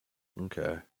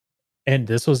 Okay. And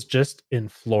this was just in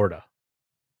Florida.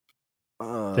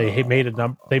 They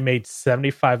made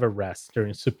 75 arrests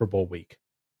during Super Bowl week.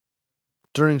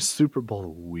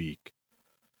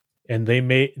 And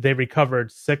they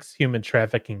recovered 6 human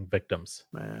trafficking victims.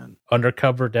 Man.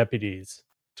 Undercover deputies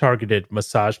targeted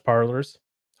massage parlors,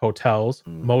 hotels,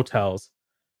 motels,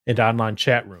 and online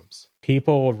chat rooms.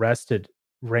 People arrested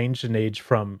ranged in age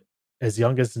from as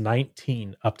young as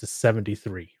 19 up to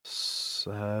 73.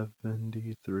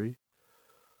 73?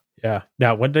 Yeah.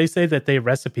 Now, when they say that they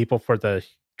arrested people for the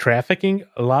trafficking,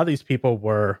 a lot of these people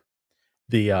were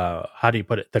the, how do you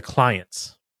put it? The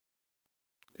clients.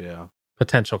 Yeah.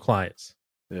 Potential clients.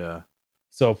 Yeah.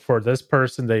 So for this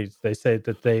person, they say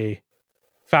that they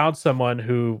found someone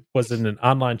who was in an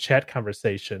online chat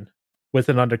conversation with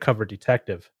an undercover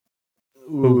detective.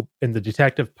 And the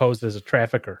detective posed as a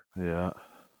trafficker. Yeah.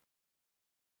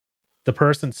 The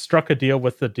person struck a deal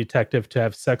with the detective to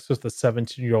have sex with a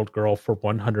 17-year-old girl for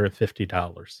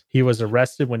 $150. He was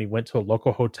arrested when he went to a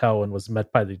local hotel and was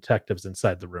met by the detectives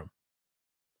inside the room.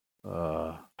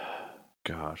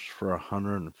 Gosh, for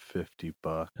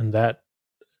 $150. And that,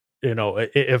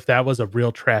 if that was a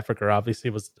real trafficker, obviously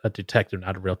it was a detective,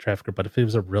 not a real trafficker, but if he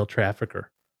was a real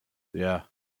trafficker. Yeah.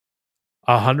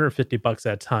 $150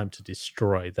 at a time to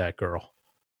destroy that girl.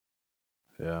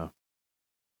 Yeah.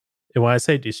 And when I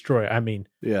say destroy, I mean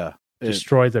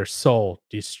destroy their soul,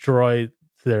 destroy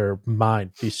their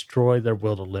mind, destroy their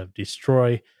will to live,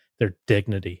 destroy their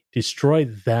dignity, destroy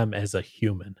them as a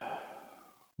human.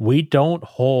 We don't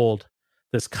hold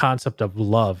this concept of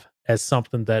love as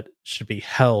something that should be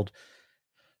held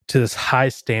to this high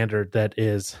standard that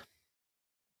is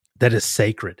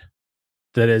sacred,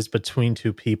 that is between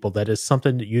two people, that is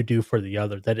something that you do for the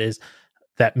other, that is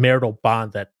that marital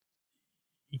bond that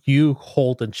you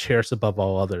hold and cherish above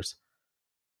all others.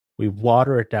 We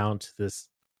water it down to this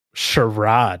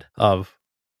charade of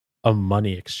a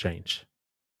money exchange.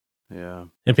 Yeah.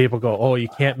 And people go, oh, you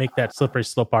can't make that slippery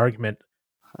slope argument.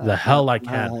 The hell I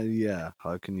can. Yeah.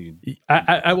 How can you?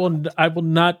 I will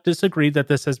not disagree that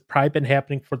this has probably been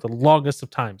happening for the longest of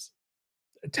times.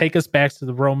 Take us back to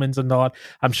the Romans and all.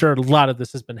 I'm sure a lot of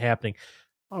this has been happening.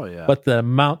 Oh yeah. But the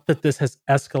amount that this has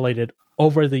escalated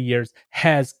over the years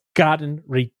has gotten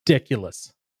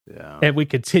ridiculous. Yeah. And we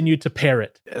continue to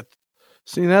parrot.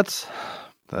 See, that's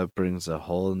That brings a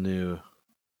whole new,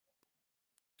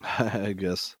 I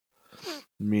guess,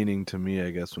 meaning to me, I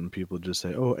guess, when people just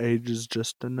say, "Oh, age is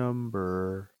just a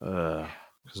number,"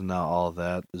 because now all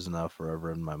that is now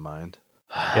forever in my mind.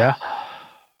 Yeah.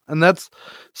 And that's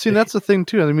the thing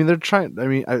too. I mean, they're trying. I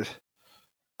mean, I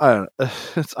don't know.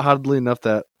 It's oddly enough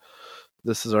that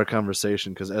this is our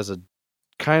conversation because, as a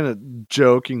kind of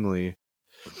jokingly,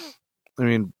 I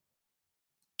mean,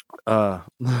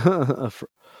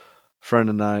 friend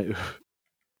and I,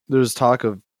 there's talk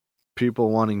of people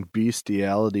wanting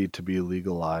bestiality to be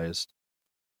legalized.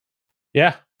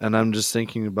 Yeah. And I'm just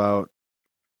thinking about,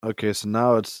 okay, so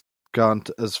now it's gone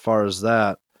as far as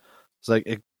that. It's like,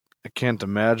 I can't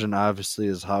imagine, obviously,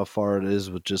 as how far it is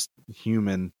with just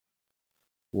human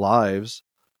lives.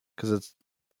 Because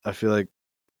I feel like,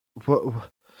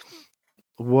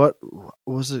 what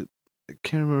was it? I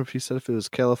can't remember if he said if it was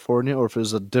California or if it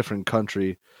was a different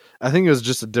country. I think it was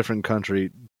just a different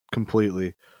country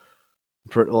completely.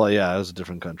 Well, yeah, it was a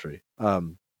different country.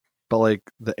 But like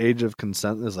the age of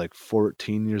consent is like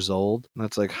 14 years old. And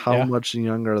that's like, how much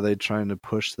younger are they trying to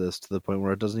push this to the point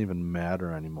where it doesn't even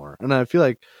matter anymore? And I feel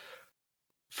like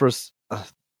first,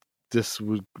 this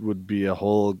would be a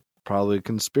whole probably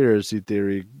conspiracy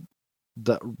theory,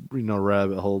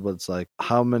 rabbit hole. But it's like,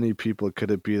 how many people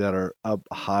could it be that are up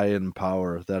high in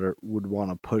power that would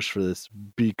want to push for this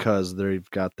because they've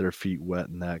got their feet wet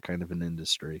in that kind of an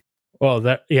industry? Well,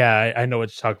 I know what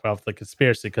you talk about with the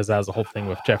conspiracy, because that was the whole thing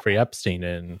with Jeffrey Epstein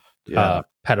and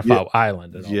Pedophile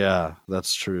Island. And all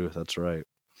that's true. That's right.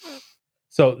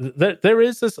 So there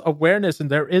is this awareness and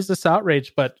there is this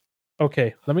outrage, but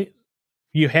okay,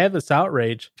 you have this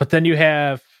outrage, but then you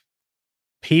have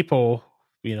people,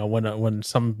 when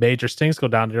some major stings go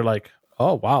down, you're like,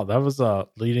 oh, wow, that was a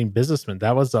leading businessman.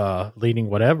 That was a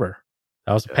leading whatever.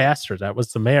 That was a pastor. That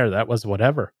was the mayor. That was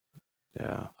whatever.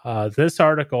 Yeah. This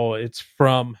article, it's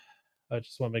from, I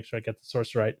just want to make sure I get the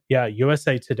source right. Yeah,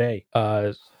 USA Today.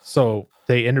 So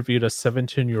they interviewed a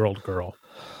 17-year-old girl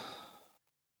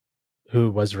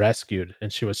who was rescued,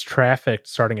 and she was trafficked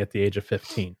starting at the age of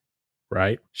 15,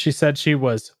 right? She said she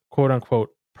was, quote unquote,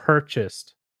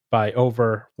 purchased by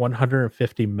over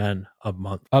 150 men a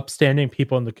month. Upstanding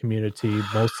people in the community,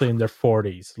 mostly in their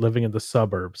 40s, living in the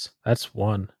suburbs. That's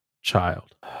one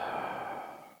child.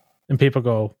 And people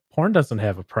go, porn doesn't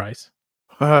have a price.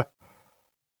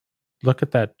 Look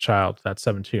at that child, that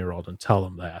 17-year-old, and tell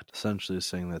them that. Essentially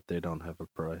saying that they don't have a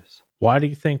price. Why do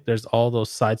you think there's all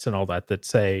those sites and all that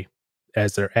say,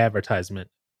 as their advertisement,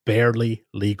 barely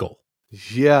legal?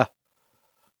 Yeah.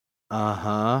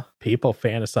 Uh-huh. People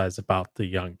fantasize about the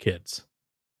young kids,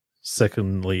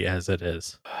 sickeningly as it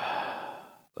is.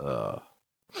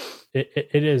 It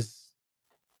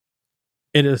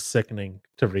is sickening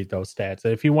to read those stats.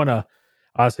 If you want to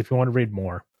read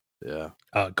more,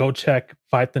 go check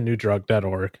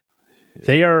fightthenewdrug.org. Yeah.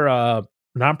 They are a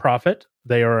nonprofit.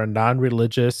 They are a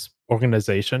non-religious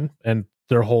organization, and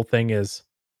their whole thing is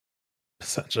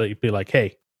essentially be like,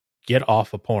 hey, get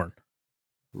off of porn.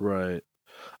 Right.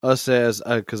 I'll say,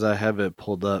 because I have it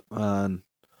pulled up on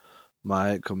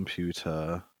my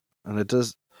computer, and it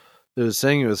was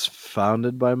saying it was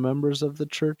founded by members of the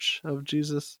Church of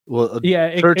Jesus. Well,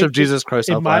 Church of Jesus Christ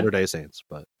of Latter-day Saints,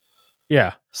 but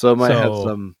yeah. So it might have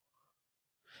some.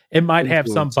 It might have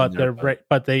some,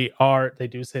 but they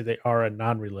do say they are a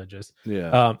non-religious.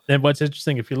 Yeah. And what's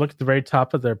interesting, if you look at the very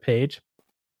top of their page,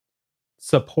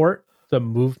 support the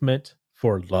movement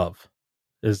for love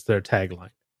is their tagline,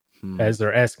 as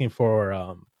they're asking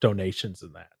for donations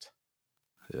in that.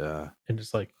 Yeah. And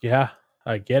it's like, yeah,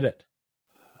 I get it.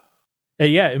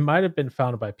 And yeah, it might have been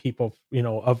founded by people,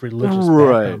 of religious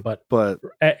background, but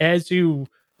as you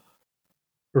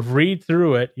read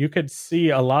through it, you could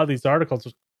see a lot of these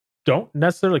articles don't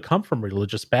necessarily come from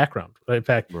religious background. In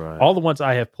fact, all the ones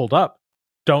I have pulled up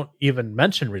don't even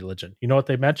mention religion. You know what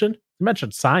they mention? They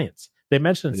mention science. They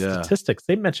mention statistics.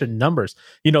 They mention numbers.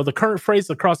 The current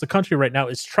phrase across the country right now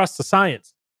is trust the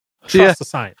science. Trust the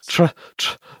science.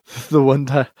 The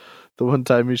one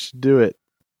time you should do it.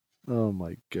 Oh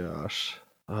my gosh.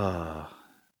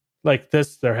 Like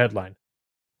this, their headline.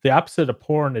 The opposite of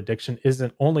porn addiction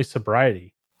isn't only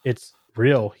sobriety. It's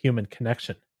real human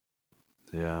connection.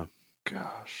 Yeah.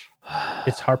 Gosh.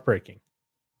 It's heartbreaking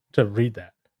to read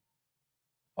that.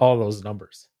 All those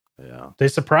numbers. Yeah. They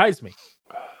surprise me.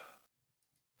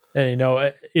 And,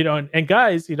 and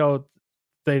guys,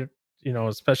 they,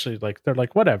 especially like, they're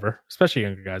like, whatever, especially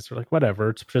younger guys, they're like, whatever,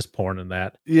 it's just porn and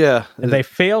that. Yeah. And they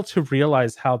fail to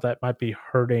realize how that might be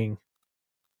hurting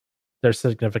their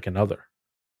significant other,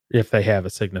 if they have a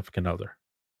significant other.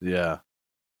 Yeah.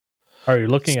 Are you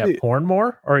looking at porn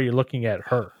more, or are you looking at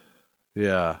her?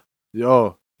 Yeah.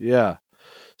 Oh, yeah.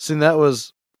 See, that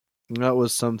was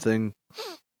something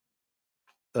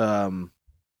um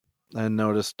I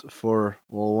noticed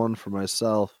one for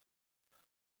myself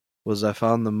was I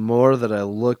found the more that I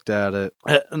looked at it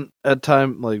at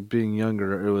time like being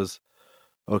younger, it was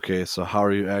okay, so how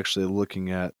are you actually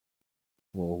looking at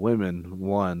women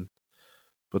one,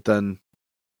 but then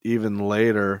even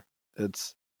later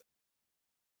it's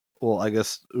I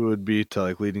guess it would be to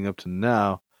like leading up to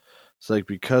now. It's like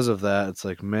because of that, it's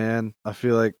like, man, I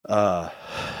feel like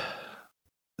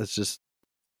it's just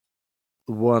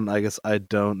one, I guess I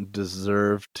don't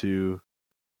deserve to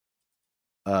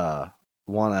uh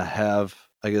want to have,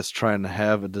 I guess, trying to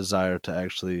have a desire to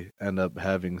actually end up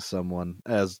having someone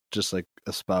as just like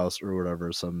a spouse or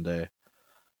whatever someday.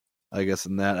 I guess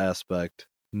in that aspect,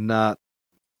 not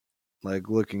like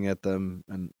looking at them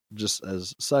and just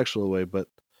as sexual way, but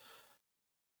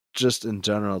just in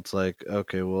general, it's like,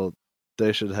 okay, well,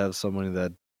 they should have somebody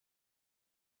that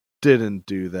didn't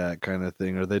do that kind of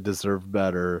thing, or they deserve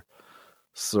better,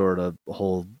 sort of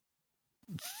whole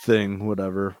thing,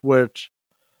 whatever. Which,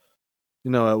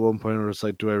 at one point it was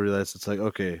like, do I realize it's like,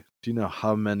 okay, do you know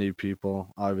how many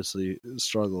people obviously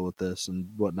struggle with this and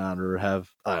whatnot, or have,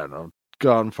 I don't know,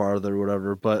 gone farther,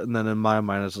 whatever. But and then in my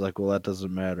mind, it's like, well, that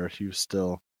doesn't matter. You've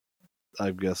still,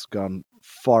 I guess, gone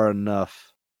far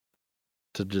enough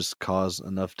to just cause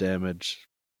enough damage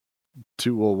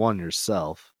to, well, one,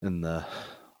 yourself in the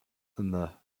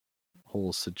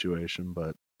whole situation.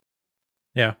 But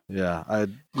Yeah. yeah,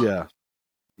 yeah.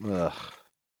 Ugh,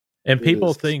 And it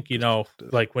people is think,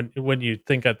 destructive. like when you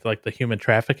think of like the human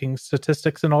trafficking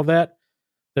statistics and all that,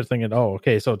 they're thinking, oh,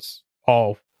 okay, so it's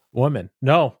all women.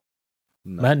 No,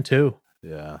 No, men too.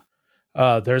 yeah.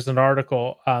 There's an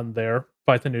article on there,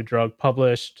 Fight the New Drug,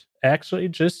 published actually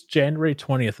just January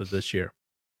 20th of this year.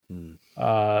 Hmm.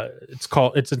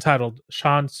 It's entitled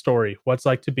Sean's Story, What's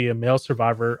Like to Be a Male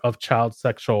Survivor of Child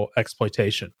Sexual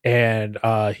Exploitation. And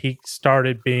he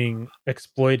started being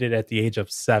exploited at the age of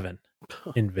 7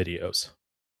 in videos.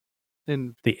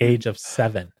 And The age of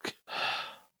 7.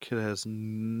 kid has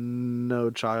no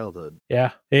childhood.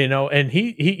 Yeah. And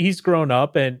he's grown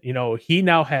up, and he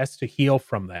now has to heal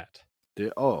from that.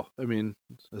 I mean,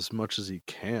 as much as he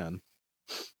can.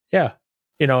 Yeah.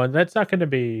 And that's not going to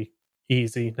be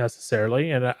easy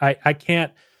necessarily. And I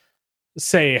can't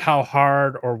say how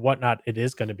hard or whatnot it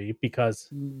is going to be, because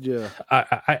Yeah,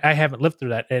 I haven't lived through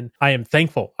that, and I am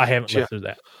thankful I haven't yeah, lived through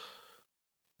that.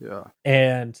 yeah.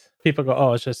 And people go,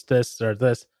 oh, it's just this or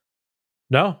this.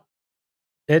 No,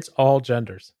 it's all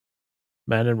genders,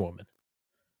 men and women.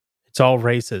 It's all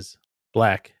races,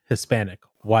 black, Hispanic,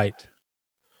 white,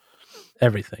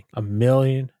 everything. A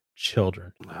million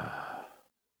children.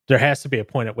 There has to be a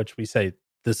point at which we say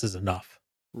this is enough,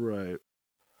 Right.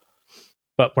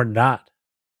 but we're not,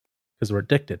 because we're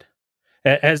addicted.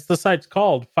 As the site's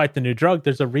called Fight the New Drug,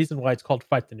 there's a reason why it's called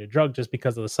Fight the New Drug, just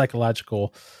because of the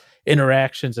psychological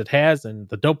interactions it has and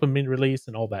the dopamine release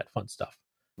and all that fun stuff.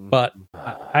 But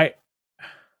I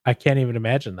can't even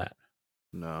imagine that.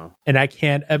 No. And I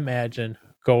can't imagine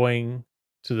going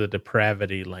to the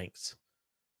depravity lengths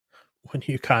when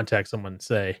you contact someone and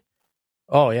say,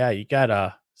 oh, yeah, you got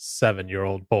a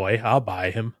 7-year-old boy. I'll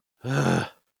buy him.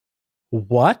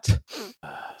 What?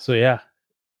 So, yeah.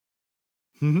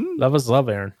 Love is love,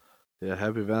 Aaron. Yeah,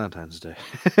 happy Valentine's Day.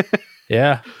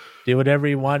 Yeah. Do whatever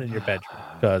you want in your bedroom,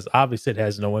 because obviously it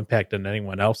has no impact on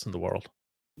anyone else in the world.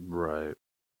 Right.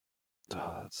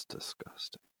 Oh, that's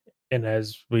disgusting. And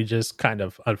as we just kind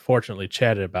of unfortunately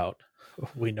chatted about,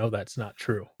 we know that's not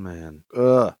true. Man.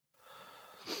 I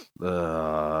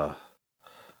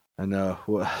know.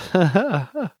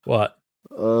 What?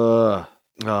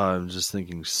 I'm just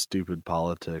thinking stupid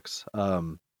politics.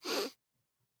 Because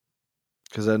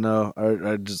I know,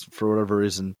 I just, for whatever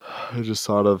reason, I just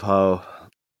thought of how,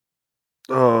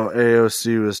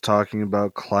 AOC was talking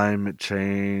about climate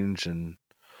change and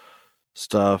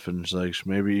stuff, and it's like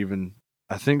maybe even,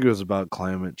 I think it was about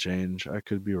climate change. I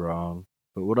could be wrong,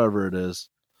 but whatever it is,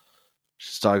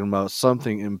 she's talking about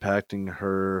something impacting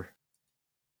her,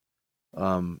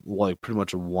 like pretty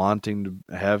much wanting to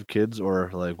have kids, or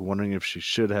like wondering if she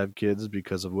should have kids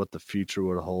because of what the future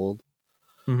would hold.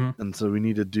 Mm-hmm. And so we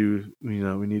need to do, we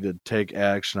need to take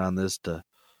action on this to,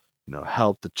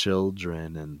 help the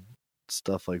children and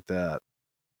stuff like that.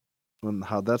 And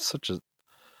how that's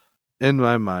in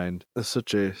my mind, it's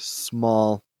such a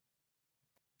small,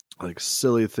 like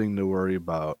silly thing to worry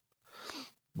about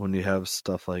when you have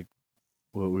stuff like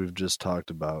what we've just talked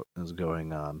about is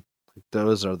going on. Like,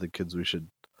 those are the kids we should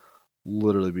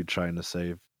literally be trying to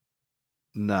save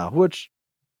now, which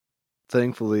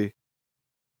thankfully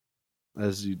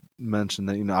as you mentioned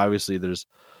that, obviously there's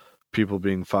people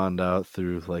being found out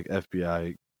through like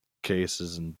FBI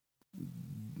cases and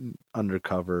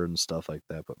undercover and stuff like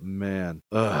that. But man,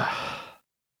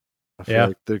 I feel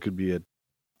like there could be a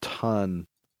ton.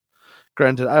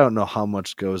 Granted, I don't know how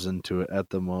much goes into it at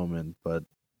the moment, but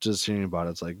just hearing about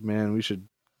it's like, man, we should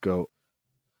go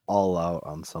all out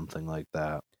on something like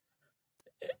that.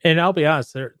 And I'll be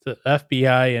honest, the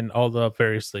FBI and all the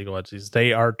various legal entities,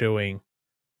 they are doing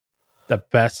the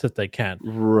best that they can.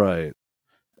 Right.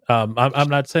 I'm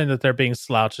not saying that they're being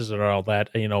slouches or all that,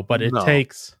 but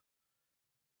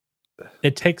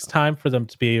it takes time for them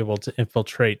to be able to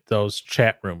infiltrate those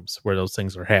chat rooms where those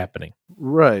things are happening.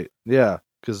 Right. Yeah.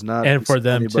 Because not and for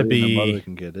them to be mother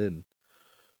can get in.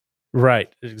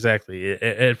 Right. Exactly.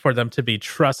 And for them to be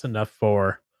trust enough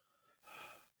for,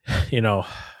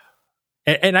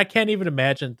 and I can't even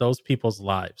imagine those people's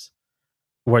lives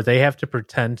where they have to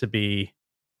pretend to be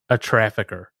a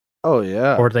trafficker. Oh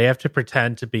yeah. Or they have to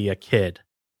pretend to be a kid,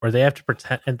 or they have to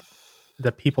pretend and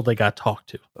the people they got talked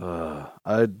to.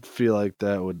 I'd feel like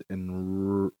that would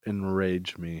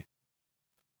enrage me.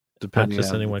 Depending Not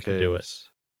just on anyone the can do it. case.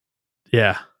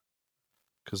 Yeah.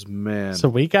 Because man, so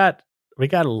we got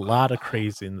a lot of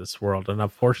crazy in this world, and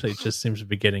unfortunately, it just seems to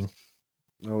be getting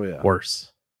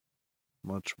worse,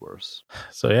 much worse.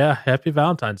 So yeah, happy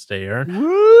Valentine's Day, Aaron.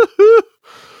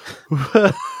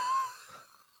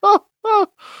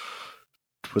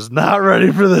 Was not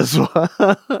ready for this one.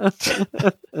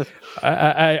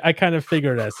 I kind of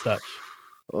figured as such.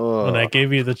 When I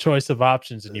gave you the choice of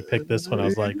options and you picked this one, I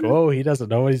was like, "Oh, he doesn't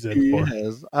know what he's in for."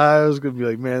 I was gonna be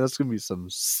like, "Man, that's gonna be some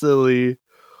silly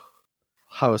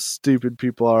how stupid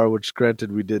people are." Which,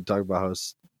 granted, we did talk about how,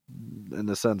 in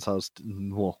a sense, how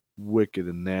wicked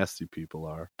and nasty people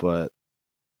are. But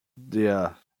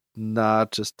yeah,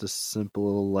 not just a simple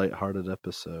little lighthearted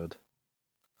episode.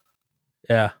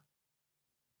 Yeah.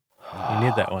 You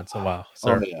need that once in a while,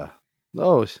 sir. Oh, yeah.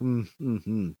 Oh,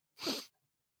 mm-hmm.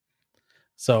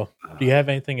 So, do you have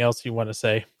anything else you want to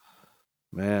say?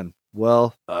 Man,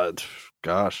 well,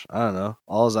 gosh, I don't know.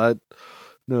 All I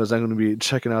know is I'm going to be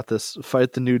checking out this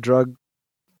Fight the New Drug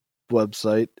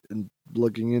website and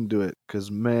looking into it because,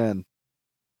 man,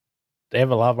 they have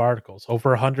a lot of articles,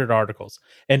 over 100 articles.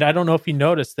 And I don't know if you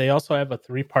noticed, they also have a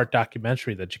 3-part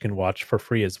documentary that you can watch for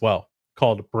free as well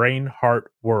called Brain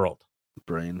Heart World.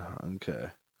 Okay.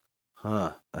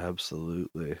 Huh,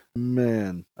 absolutely.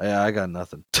 Man, yeah, I got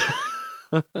nothing.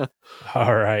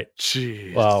 All right.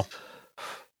 Jeez. Well,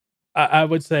 I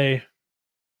would say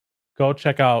go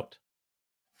check out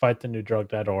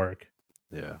fightthenewdrug.org.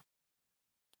 Yeah.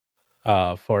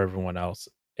 For everyone else.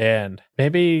 And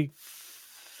maybe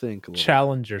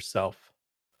challenge yourself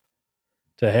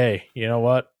to, hey, you know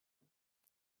what?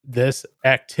 This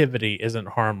activity isn't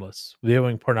harmless.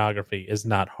 Viewing pornography is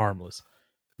not harmless.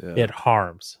 Yeah. It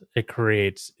harms. It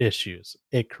creates issues.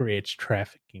 It creates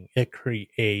trafficking. It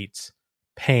creates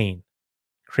pain.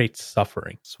 Creates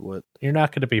suffering. You're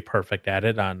not going to be perfect at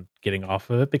it on getting off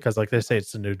of it because, like they say,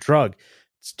 it's a new drug.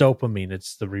 It's dopamine.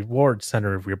 It's the reward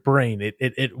center of your brain.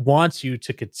 It wants you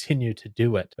to continue to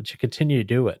do it, but you continue to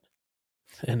do it.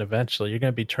 And eventually you're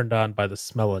going to be turned on by the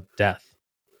smell of death,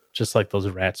 just like those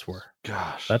rats were.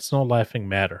 Gosh. That's no laughing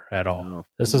matter at all. No.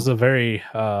 This is a very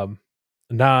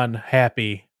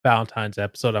non-happy Valentine's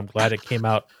episode. I'm glad it came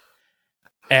out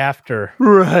after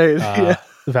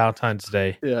Valentine's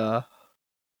Day. Yeah.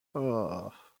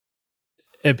 Oh.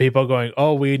 And people going,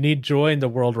 oh, we need joy in the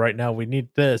world right now. We need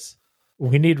this.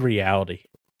 We need reality.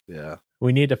 Yeah.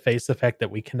 We need to face the fact that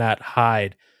we cannot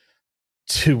hide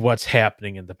to what's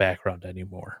happening in the background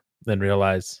anymore. Then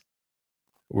realize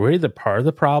we're either part of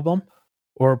the problem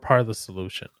or part of the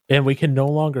solution. And we can no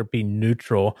longer be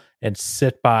neutral and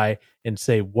sit by and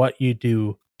say what you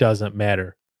do doesn't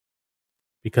matter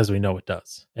because we know it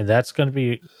does. And that's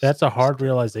a hard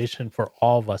realization for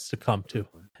all of us to come to.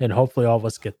 And hopefully all of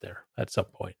us get there at some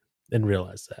point and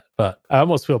realize that. But I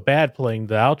almost feel bad playing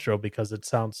the outro because it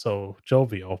sounds so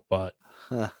jovial, but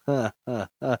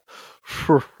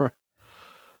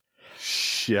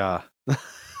yeah.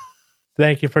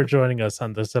 Thank you for joining us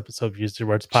on this episode of Use Your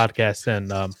Words podcast.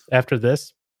 And after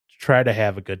this, try to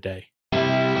have a good day.